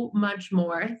so much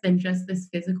more than just this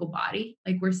physical body.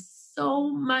 Like, we're so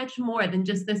much more than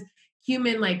just this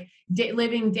human, like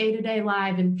living day-to-day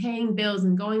life and paying bills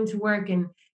and going to work and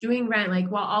doing rent. Like,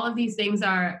 while all of these things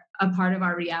are a part of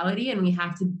our reality and we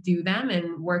have to do them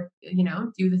and work,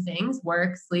 do the things,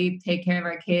 work, sleep, take care of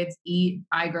our kids, eat,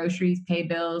 buy groceries, pay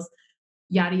bills,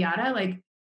 yada, yada. Like,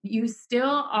 you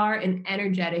still are an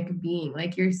energetic being.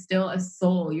 Like, you're still a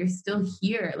soul. You're still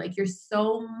here. Like, you're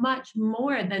so much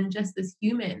more than just this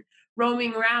human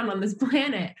roaming around on this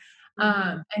planet.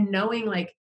 And knowing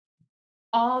like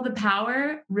all the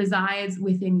power resides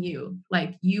within you.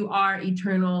 Like, you are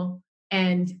eternal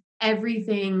and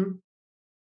everything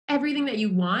that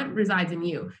you want resides in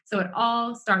you. So it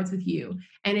all starts with you.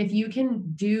 And if you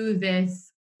can do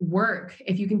this work,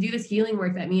 if you can do this healing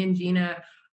work that me and Gina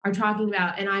are talking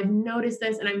about, and I've noticed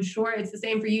this, and I'm sure it's the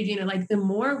same for you, Gina, like the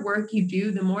more work you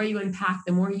do, the more you unpack,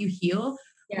 the more you heal,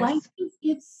 life just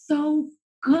gets so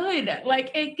good.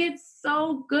 Like, it gets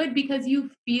so good because you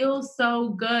feel so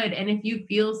good. And if you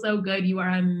feel so good, you are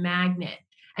a magnet.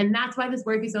 And that's why this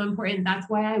work is so important. That's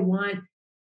why I want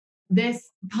this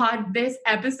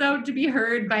episode to be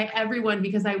heard by everyone,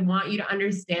 because I want you to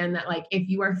understand that, like, if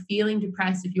you are feeling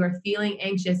depressed, if you are feeling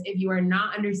anxious, if you are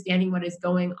not understanding what is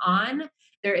going on,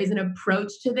 there is an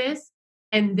approach to this.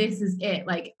 And this is it,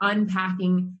 like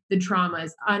unpacking the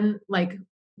traumas, like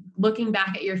looking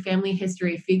back at your family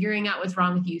history, figuring out what's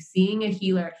wrong with you, seeing a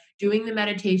healer, doing the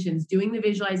meditations, doing the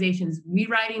visualizations,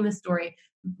 rewriting the story,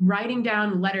 writing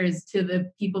down letters to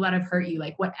the people that have hurt you,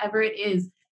 like whatever it is.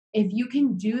 If you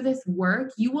can do this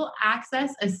work, you will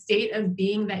access a state of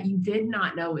being that you did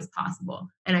not know was possible.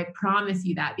 And I promise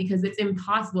you that, because it's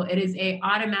impossible. It is an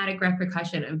automatic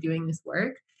repercussion of doing this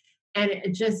work. And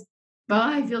it just,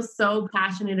 I feel so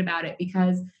passionate about it,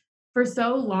 because for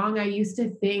so long I used to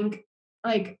think,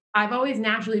 like, I've always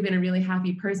naturally been a really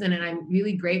happy person, and I'm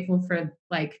really grateful for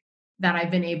like that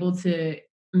I've been able to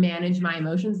manage my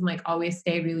emotions and like always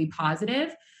stay really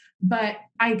positive. But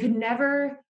I could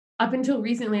never, up until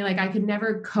recently, like I could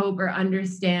never cope or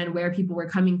understand where people were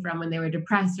coming from when they were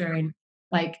depressed or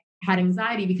like had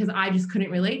anxiety, because I just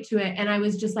couldn't relate to it. And I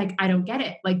was just like, I don't get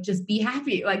it. Like, just be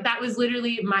happy. Like, that was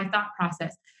literally my thought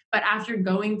process. But after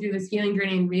going through this healing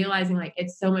journey and realizing like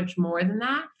it's so much more than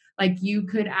that, like you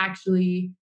could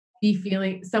actually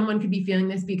someone could be feeling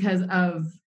this because of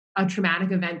a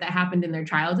traumatic event that happened in their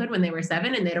childhood when they were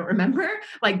 7 and they don't remember.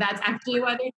 Like, that's actually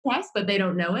why they're depressed, but they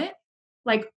don't know it.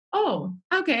 Like, oh,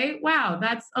 okay, wow,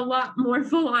 that's a lot more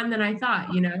full on than I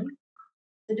thought,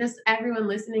 So just everyone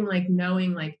listening, like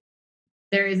knowing like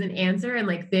there is an answer, and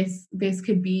like this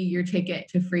could be your ticket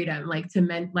to freedom, like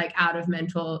like out of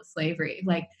mental slavery.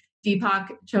 Like Deepak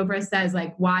Chopra says,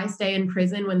 like, why stay in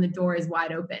prison when the door is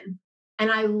wide open? And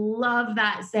I love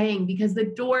that saying, because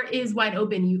the door is wide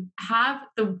open. You have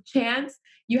the chance,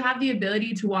 you have the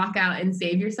ability to walk out and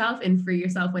save yourself and free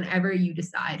yourself whenever you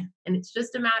decide. And it's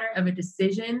just a matter of a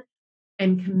decision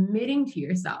and committing to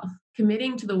yourself,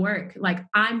 committing to the work. Like,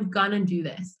 I'm gonna do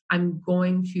this. I'm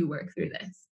going to work through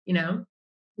this,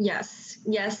 Yes,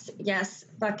 yes, yes,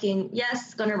 fucking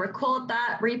yes. Gonna record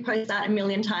that, repost that a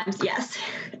million times. Yes.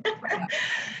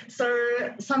 So,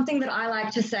 something that I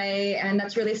like to say, and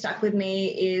that's really stuck with me,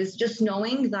 is just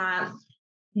knowing that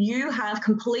you have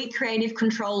complete creative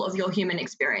control of your human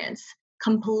experience.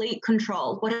 Complete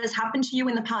control. What has happened to you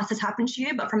in the past has happened to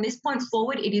you, but from this point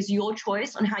forward, it is your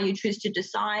choice on how you choose to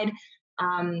decide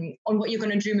on what you're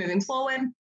going to do moving forward.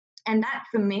 And that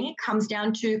for me comes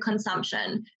down to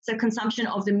consumption. So, consumption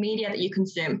of the media that you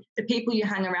consume, the people you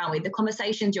hang around with, the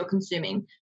conversations you're consuming,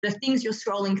 the things you're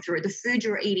scrolling through, the food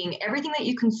you're eating, everything that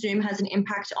you consume has an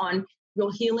impact on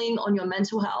your healing, on your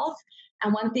mental health.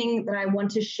 And one thing that I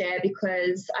want to share,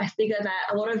 because I figure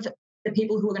that a lot of the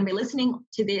people who are going to be listening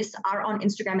to this are on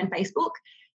Instagram and Facebook.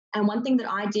 And one thing that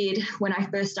I did when I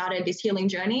first started this healing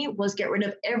journey was get rid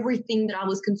of everything that I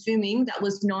was consuming that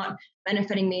was not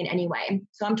benefiting me in any way.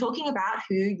 So I'm talking about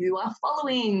who you are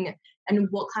following and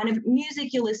what kind of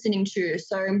music you're listening to.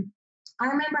 So I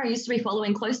remember I used to be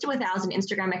following close to 1,000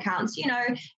 Instagram accounts, you know,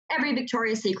 every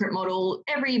Victoria's Secret model,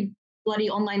 every bloody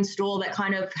online store that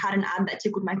kind of had an ad that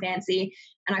tickled my fancy.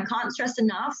 And I can't stress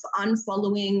enough,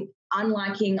 unfollowing,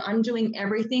 unliking, undoing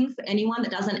everything for anyone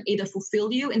that doesn't either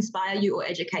fulfill you, inspire you, or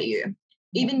educate you.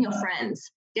 Even your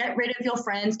friends. Get rid of your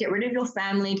friends, get rid of your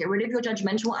family, get rid of your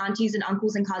judgmental aunties and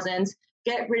uncles and cousins.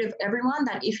 Get rid of everyone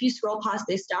that if you scroll past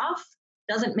their stuff,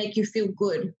 doesn't make you feel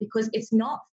good, because it's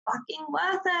not fucking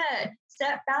worth it.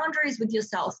 Set boundaries with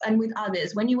yourself and with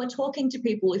others. When you are talking to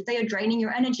people, if they are draining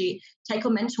your energy, take a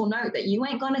mental note that you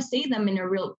ain't going to see them in a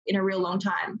real long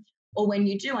time. Or when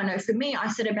you do, I know for me, I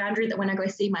set a boundary that when I go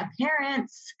see my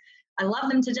parents, I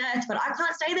love them to death, but I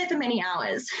can't stay there for many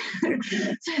hours.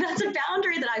 So that's a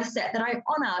boundary that I've set that I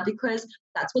honor, because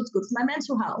that's what's good for my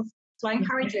mental health. So I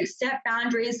encourage you, set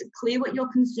boundaries, clear what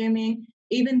you're consuming,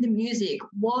 even the music.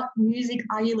 What music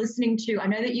are you listening to? I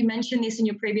know that you mentioned this in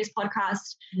your previous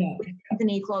podcast with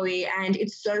Anthony, Chloe, and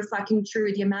it's so fucking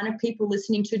true. The amount of people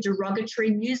listening to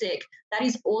derogatory music, that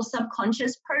is all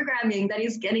subconscious programming that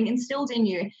is getting instilled in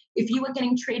you. If you are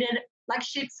getting treated like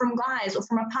shit from guys or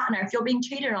from a partner, if you're being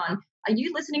cheated on, are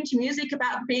you listening to music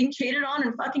about being cheated on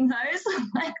and fucking hoes?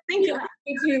 Like, think about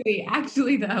it.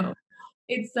 Actually, though,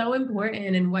 it's so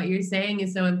important. And what you're saying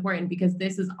is so important, because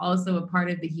this is also a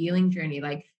part of the healing journey,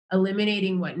 like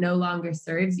eliminating what no longer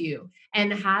serves you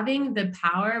and having the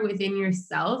power within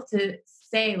yourself to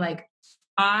say, like,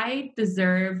 I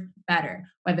deserve better,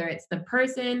 whether it's the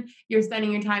person you're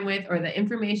spending your time with or the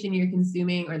information you're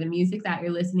consuming or the music that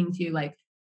you're listening to. Like,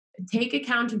 take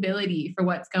accountability for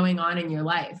what's going on in your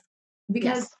life,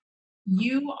 because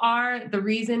you are the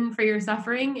reason for your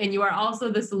suffering and you are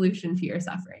also the solution to your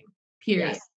suffering. Period.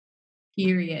 Yes.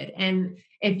 Period. And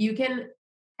if you can,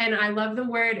 and I love the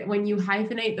word, when you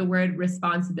hyphenate the word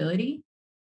responsibility,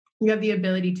 you have the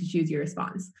ability to choose your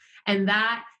response. And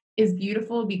that is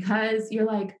beautiful, because you're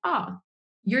like, oh,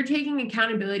 you're taking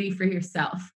accountability for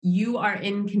yourself. You are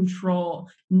in control.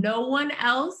 No one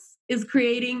else is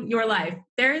creating your life.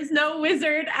 There is no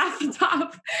wizard at the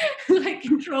top like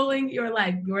controlling your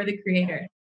life. You're the creator,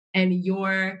 and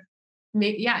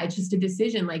it's just a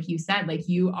decision. Like you said, like,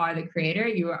 you are the creator.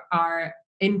 You are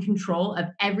in control of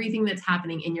everything that's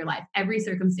happening in your life. Every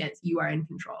circumstance, you are in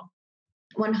control.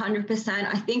 100%.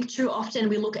 I think too often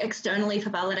we look externally for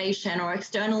validation, or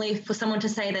externally for someone to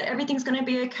say that everything's going to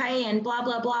be okay and blah,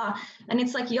 blah, blah. And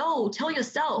it's like, yo, tell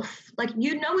yourself, like,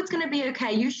 you know, it's going to be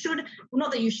okay. You should, well,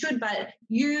 not that you should, but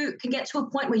you can get to a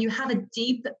point where you have a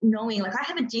deep knowing. Like, I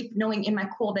have a deep knowing in my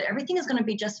core that everything is going to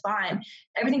be just fine.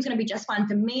 Everything's going to be just fine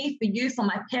for me, for you, for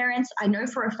my parents. I know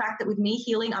for a fact that with me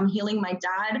healing, I'm healing my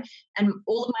dad and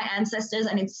all of my ancestors.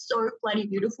 And it's so bloody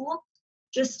beautiful.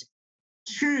 Just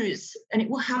choose and it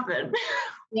will happen.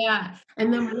 Yeah.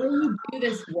 And the more you do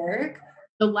this work,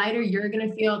 the lighter you're going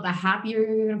to feel, the happier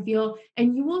you're going to feel.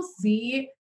 And you will see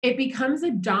it becomes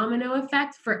a domino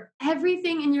effect for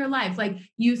everything in your life. Like,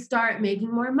 you start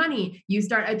making more money, you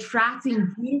start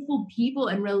attracting beautiful people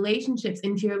and relationships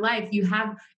into your life. You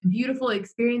have beautiful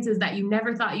experiences that you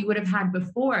never thought you would have had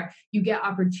before. You get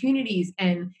opportunities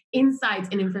and insights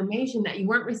and information that you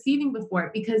weren't receiving before,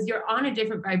 because you're on a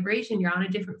different vibration, you're on a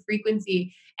different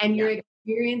frequency, and you're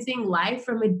experiencing life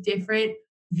from a different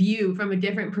view, from a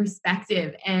different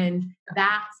perspective. And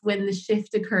that's when the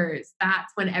shift occurs.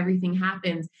 That's when everything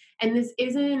happens. And this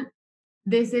isn't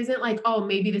like, oh,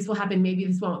 maybe this will happen, maybe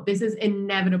this won't. This is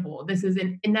inevitable. This is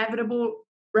an inevitable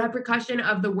repercussion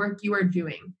of the work you are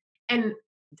doing. And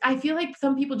I feel like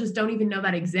some people just don't even know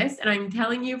that exists. And I'm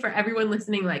telling you, for everyone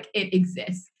listening, like, it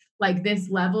exists. Like, this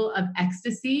level of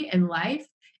ecstasy in life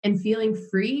and feeling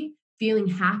free, feeling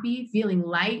happy, feeling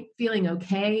light, feeling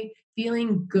okay,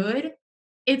 feeling good.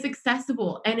 it's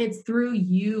accessible and it's through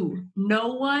you.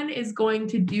 No one is going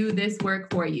to do this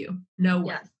work for you. No one.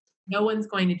 Yes. No one's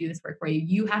going to do this work for you.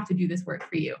 You have to do this work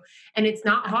for you. And it's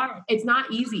not hard. It's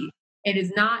not easy. It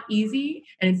is not easy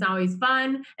and it's not always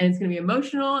fun and it's going to be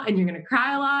emotional and you're going to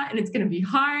cry a lot and it's going to be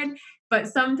hard. But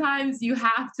sometimes you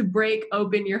have to break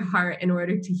open your heart in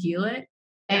order to heal it.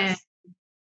 And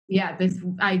Yes.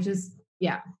 yeah,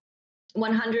 yeah.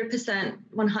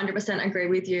 100% agree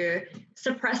with you.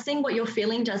 Suppressing what you're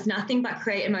feeling does nothing but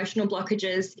create emotional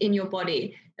blockages in your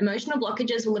body. Emotional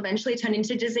blockages will eventually turn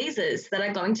into diseases that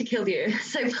are going to kill you.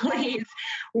 So please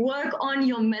work on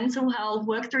your mental health,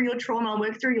 work through your trauma,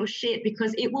 work through your shit,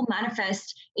 because it will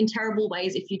manifest in terrible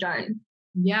ways if you don't.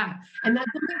 Yeah. And that's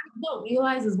something people don't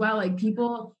realize as well. Like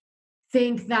people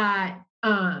think that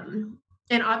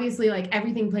and obviously like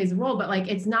everything plays a role, but like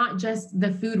it's not just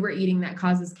the food we're eating that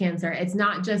causes cancer. It's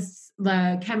not just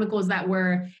the chemicals that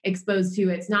we're exposed to.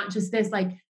 It's not just this.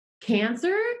 Like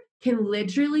cancer can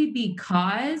literally be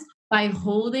caused by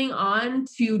holding on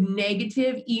to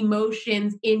negative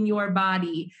emotions in your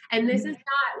body. And this is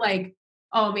not like,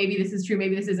 oh, maybe this is true,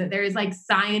 maybe this isn't. There is like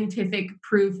scientific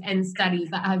proof and studies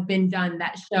that have been done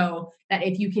that show that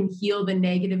if you can heal the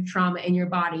negative trauma in your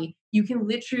body, you can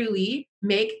literally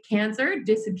make cancer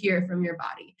disappear from your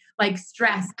body. Like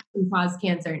stress can cause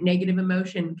cancer, negative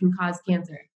emotion can cause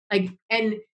cancer. Like,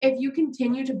 and if you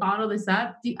continue to bottle this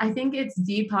up, I think it's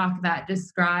Deepak that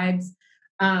describes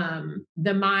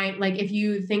the mind. Like, if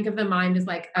you think of the mind as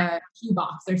like a key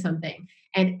box or something,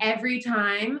 and every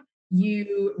time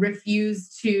you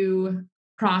refuse to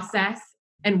process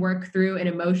and work through an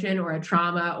emotion or a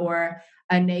trauma or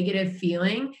a negative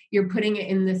feeling, you're putting it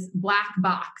in this black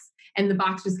box and the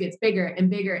box just gets bigger and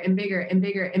bigger and bigger and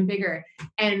bigger and bigger.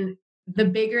 And the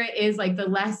bigger it is, like the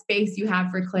less space you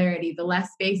have for clarity, the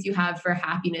less space you have for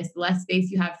happiness, the less space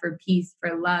you have for peace,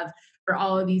 for love, for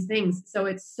all of these things. So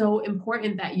it's so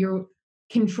important that you're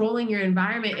controlling your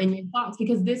environment and your thoughts,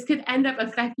 because this could end up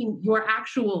affecting your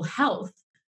actual health,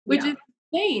 which is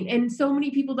insane. And so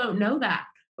many people don't know that.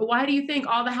 But why do you think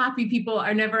all the happy people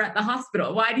are never at the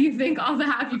hospital? Why do you think all the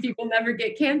happy people never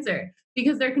get cancer?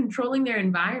 Because they're controlling their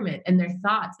environment and their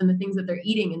thoughts and the things that they're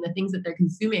eating and the things that they're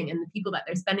consuming and the people that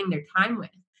they're spending their time with.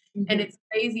 Mm-hmm. And it's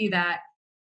crazy that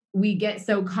we get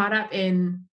so caught up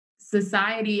in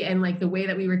society and like the way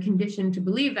that we were conditioned to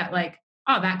believe that like,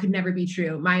 oh, that could never be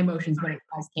true. My emotions wouldn't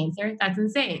cause cancer. That's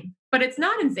insane. But it's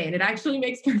not insane. It actually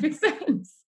makes perfect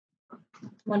sense.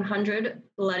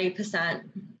 100%.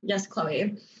 Yes,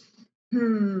 Chloe.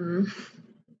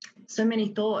 So many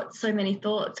thoughts.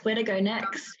 Where to go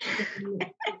next?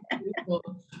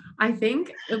 I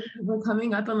think we're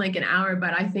coming up on like an hour,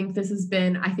 but I think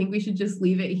I think we should just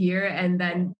leave it here and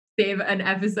then save an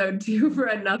episode 2 for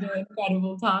another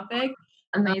incredible topic.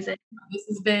 Amazing. This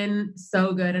has been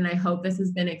so good. And I hope this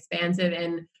has been expansive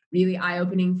and really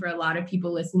eye-opening for a lot of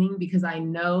people listening, because I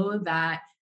know that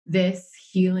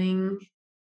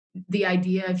the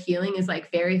idea of healing is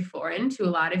like very foreign to a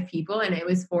lot of people. And it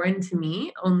was foreign to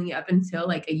me only up until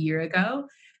like a year ago.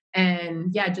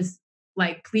 And yeah, just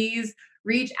like, please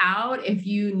reach out if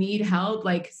you need help,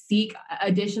 like seek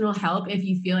additional help if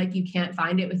you feel like you can't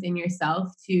find it within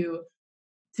yourself to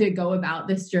go about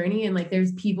this journey. And like,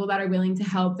 there's people that are willing to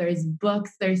help. There's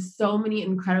books, there's so many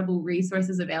incredible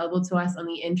resources available to us on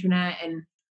the internet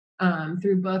and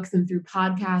through books and through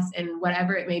podcasts and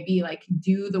whatever it may be. Like,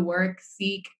 do the work,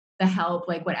 seek the help,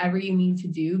 like whatever you need to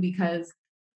do, because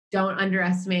don't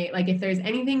underestimate, like if there's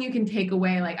anything you can take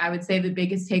away, like I would say the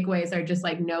biggest takeaways are just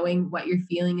like knowing what you're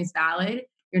feeling is valid.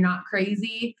 You're not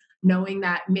crazy. Knowing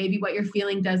that maybe what you're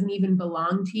feeling doesn't even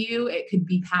belong to you. It could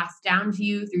be passed down to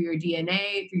you through your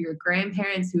DNA, through your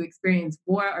grandparents who experienced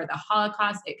war or the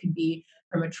Holocaust. It could be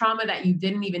from a trauma that you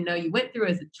didn't even know you went through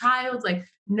as a child. Like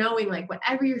knowing like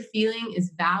whatever you're feeling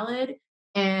is valid,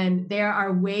 and there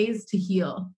are ways to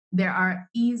heal. There are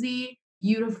easy,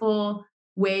 beautiful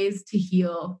ways to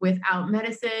heal without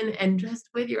medicine and just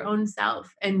with your own self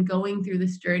and going through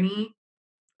this journey.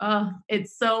 Oh,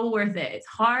 it's so worth it. It's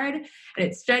hard and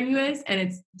it's strenuous and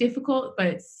it's difficult, but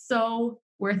it's so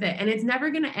worth it. And it's never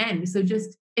going to end. So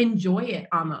just enjoy it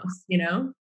almost, you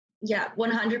know? Yeah,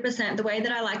 100%. The way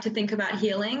that I like to think about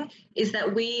healing is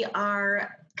that we are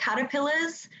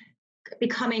caterpillars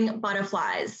becoming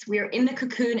butterflies. We're in the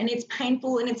cocoon and it's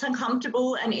painful and it's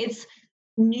uncomfortable and it's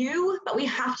new, but we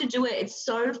have to do it. It's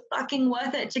so fucking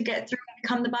worth it to get through and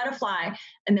become the butterfly.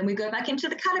 And then we go back into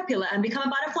the caterpillar and become a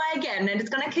butterfly again. And it's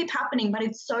going to keep happening, but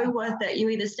it's so worth it. You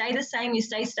either stay the same, you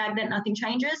stay stagnant, nothing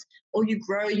changes, or you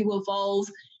grow, you evolve.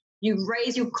 you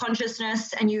raise your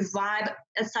consciousness and you vibe.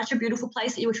 It's such a beautiful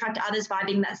place that you attract others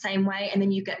vibing that same way. And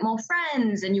then you get more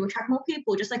friends and you attract more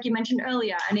people, just like you mentioned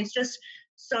earlier. And it's just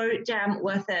so damn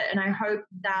worth it. And I hope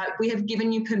that we have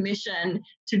given you permission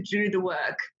to do the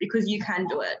work, because you can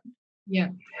do it. Yeah.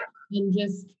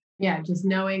 And just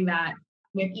knowing that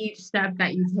with each step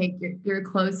that you take, you're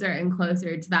closer and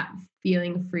closer to that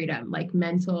feeling of freedom, like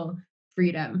mental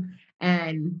freedom.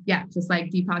 And yeah, just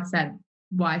like Deepak said,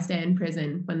 why stay in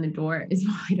prison when the door is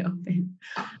wide open?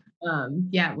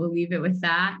 We'll leave it with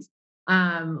that.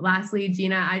 Lastly,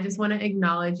 Gina, I just want to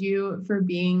acknowledge you for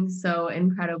being so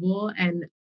incredible and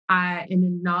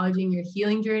acknowledging your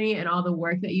healing journey and all the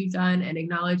work that you've done, and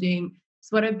acknowledging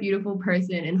just what a beautiful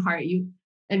person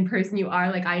and person you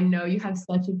are. Like, I know you have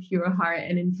such a pure heart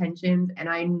and intentions, and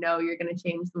I know you're going to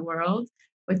change the world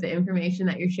with the information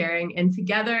that you're sharing. And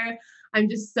together, I'm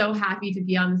just so happy to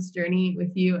be on this journey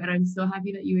with you. And I'm so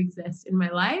happy that you exist in my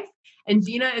life. And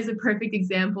Gina is a perfect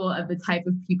example of the type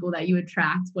of people that you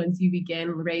attract once you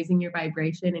begin raising your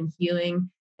vibration and healing.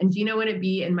 And Gina wouldn't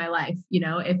be in my life,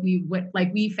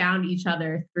 if we found each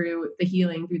other through the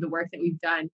healing, through the work that we've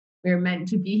done. We were meant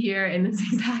to be here in this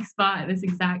exact spot at this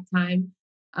exact time.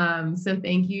 So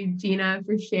thank you, Gina,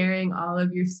 for sharing all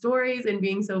of your stories and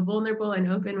being so vulnerable and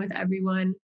open with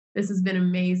everyone. This has been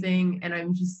amazing, and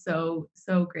I'm just so,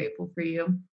 so grateful for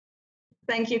you.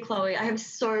 Thank you, Chloe. I have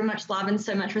so much love and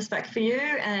so much respect for you,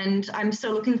 and I'm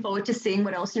so looking forward to seeing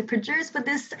what else you produce with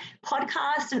this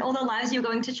podcast and all the lives you're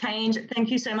going to change.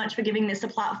 Thank you so much for giving this a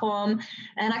platform,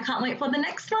 and I can't wait for the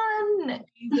next one.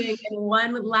 Amazing. And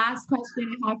one last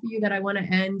question I have for you that I want to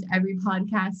end every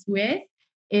podcast with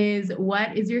is,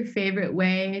 what is your favorite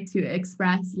way to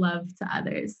express love to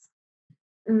others?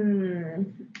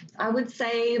 I would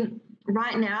say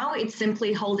right now it's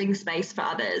simply holding space for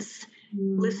others,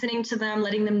 listening to them,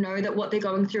 letting them know that what they're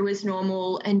going through is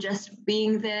normal, and just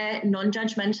being there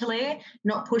non-judgmentally,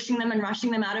 not pushing them and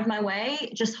rushing them out of my way,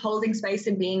 just holding space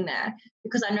and being there,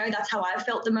 because I know that's how I've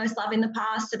felt the most love in the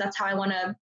past. So that's how I want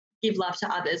to give love to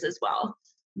others as well.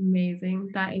 Amazing.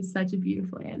 That is such a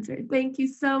beautiful answer. Thank you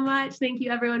so much. Thank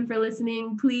you, everyone, for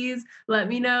listening. Please let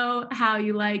me know how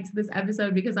you liked this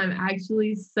episode, because I'm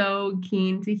actually so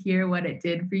keen to hear what it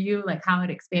did for you, like how it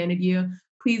expanded you.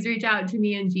 Please reach out to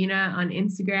me and Gina on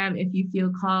Instagram if you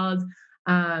feel called.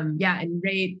 And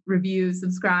rate, review,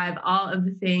 subscribe, all of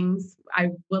the things. I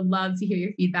would love to hear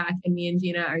your feedback, and me and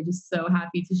Gina are just so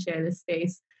happy to share this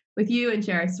space with you and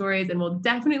share our stories. And we'll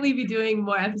definitely be doing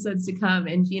more episodes to come.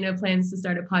 And Gina plans to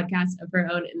start a podcast of her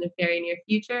own in the very near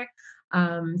future.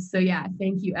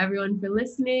 Thank you everyone for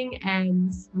listening,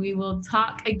 and we will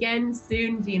talk again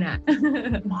soon, Gina.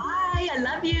 Bye. I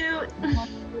love you. Love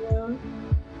you.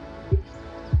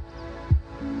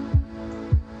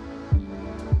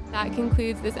 That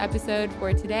concludes this episode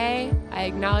for today. I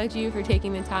acknowledge you for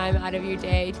taking the time out of your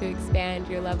day to expand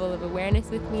your level of awareness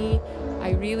with me.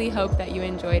 I really hope that you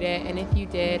enjoyed it, and if you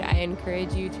did, I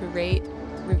encourage you to rate,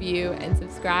 review, and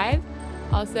subscribe.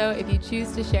 Also, if you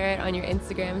choose to share it on your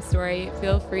Instagram story,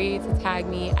 feel free to tag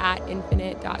me at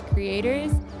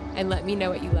infinite.creators and let me know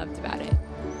what you loved about it.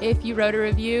 If you wrote a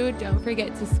review, don't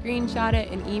forget to screenshot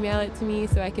it and email it to me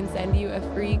so I can send you a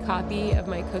free copy of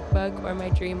my cookbook or my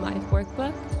Dream Life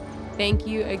workbook. Thank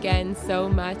you again so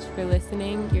much for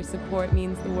listening. Your support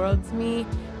means the world to me,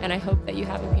 and I hope that you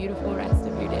have a beautiful rest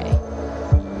of your day.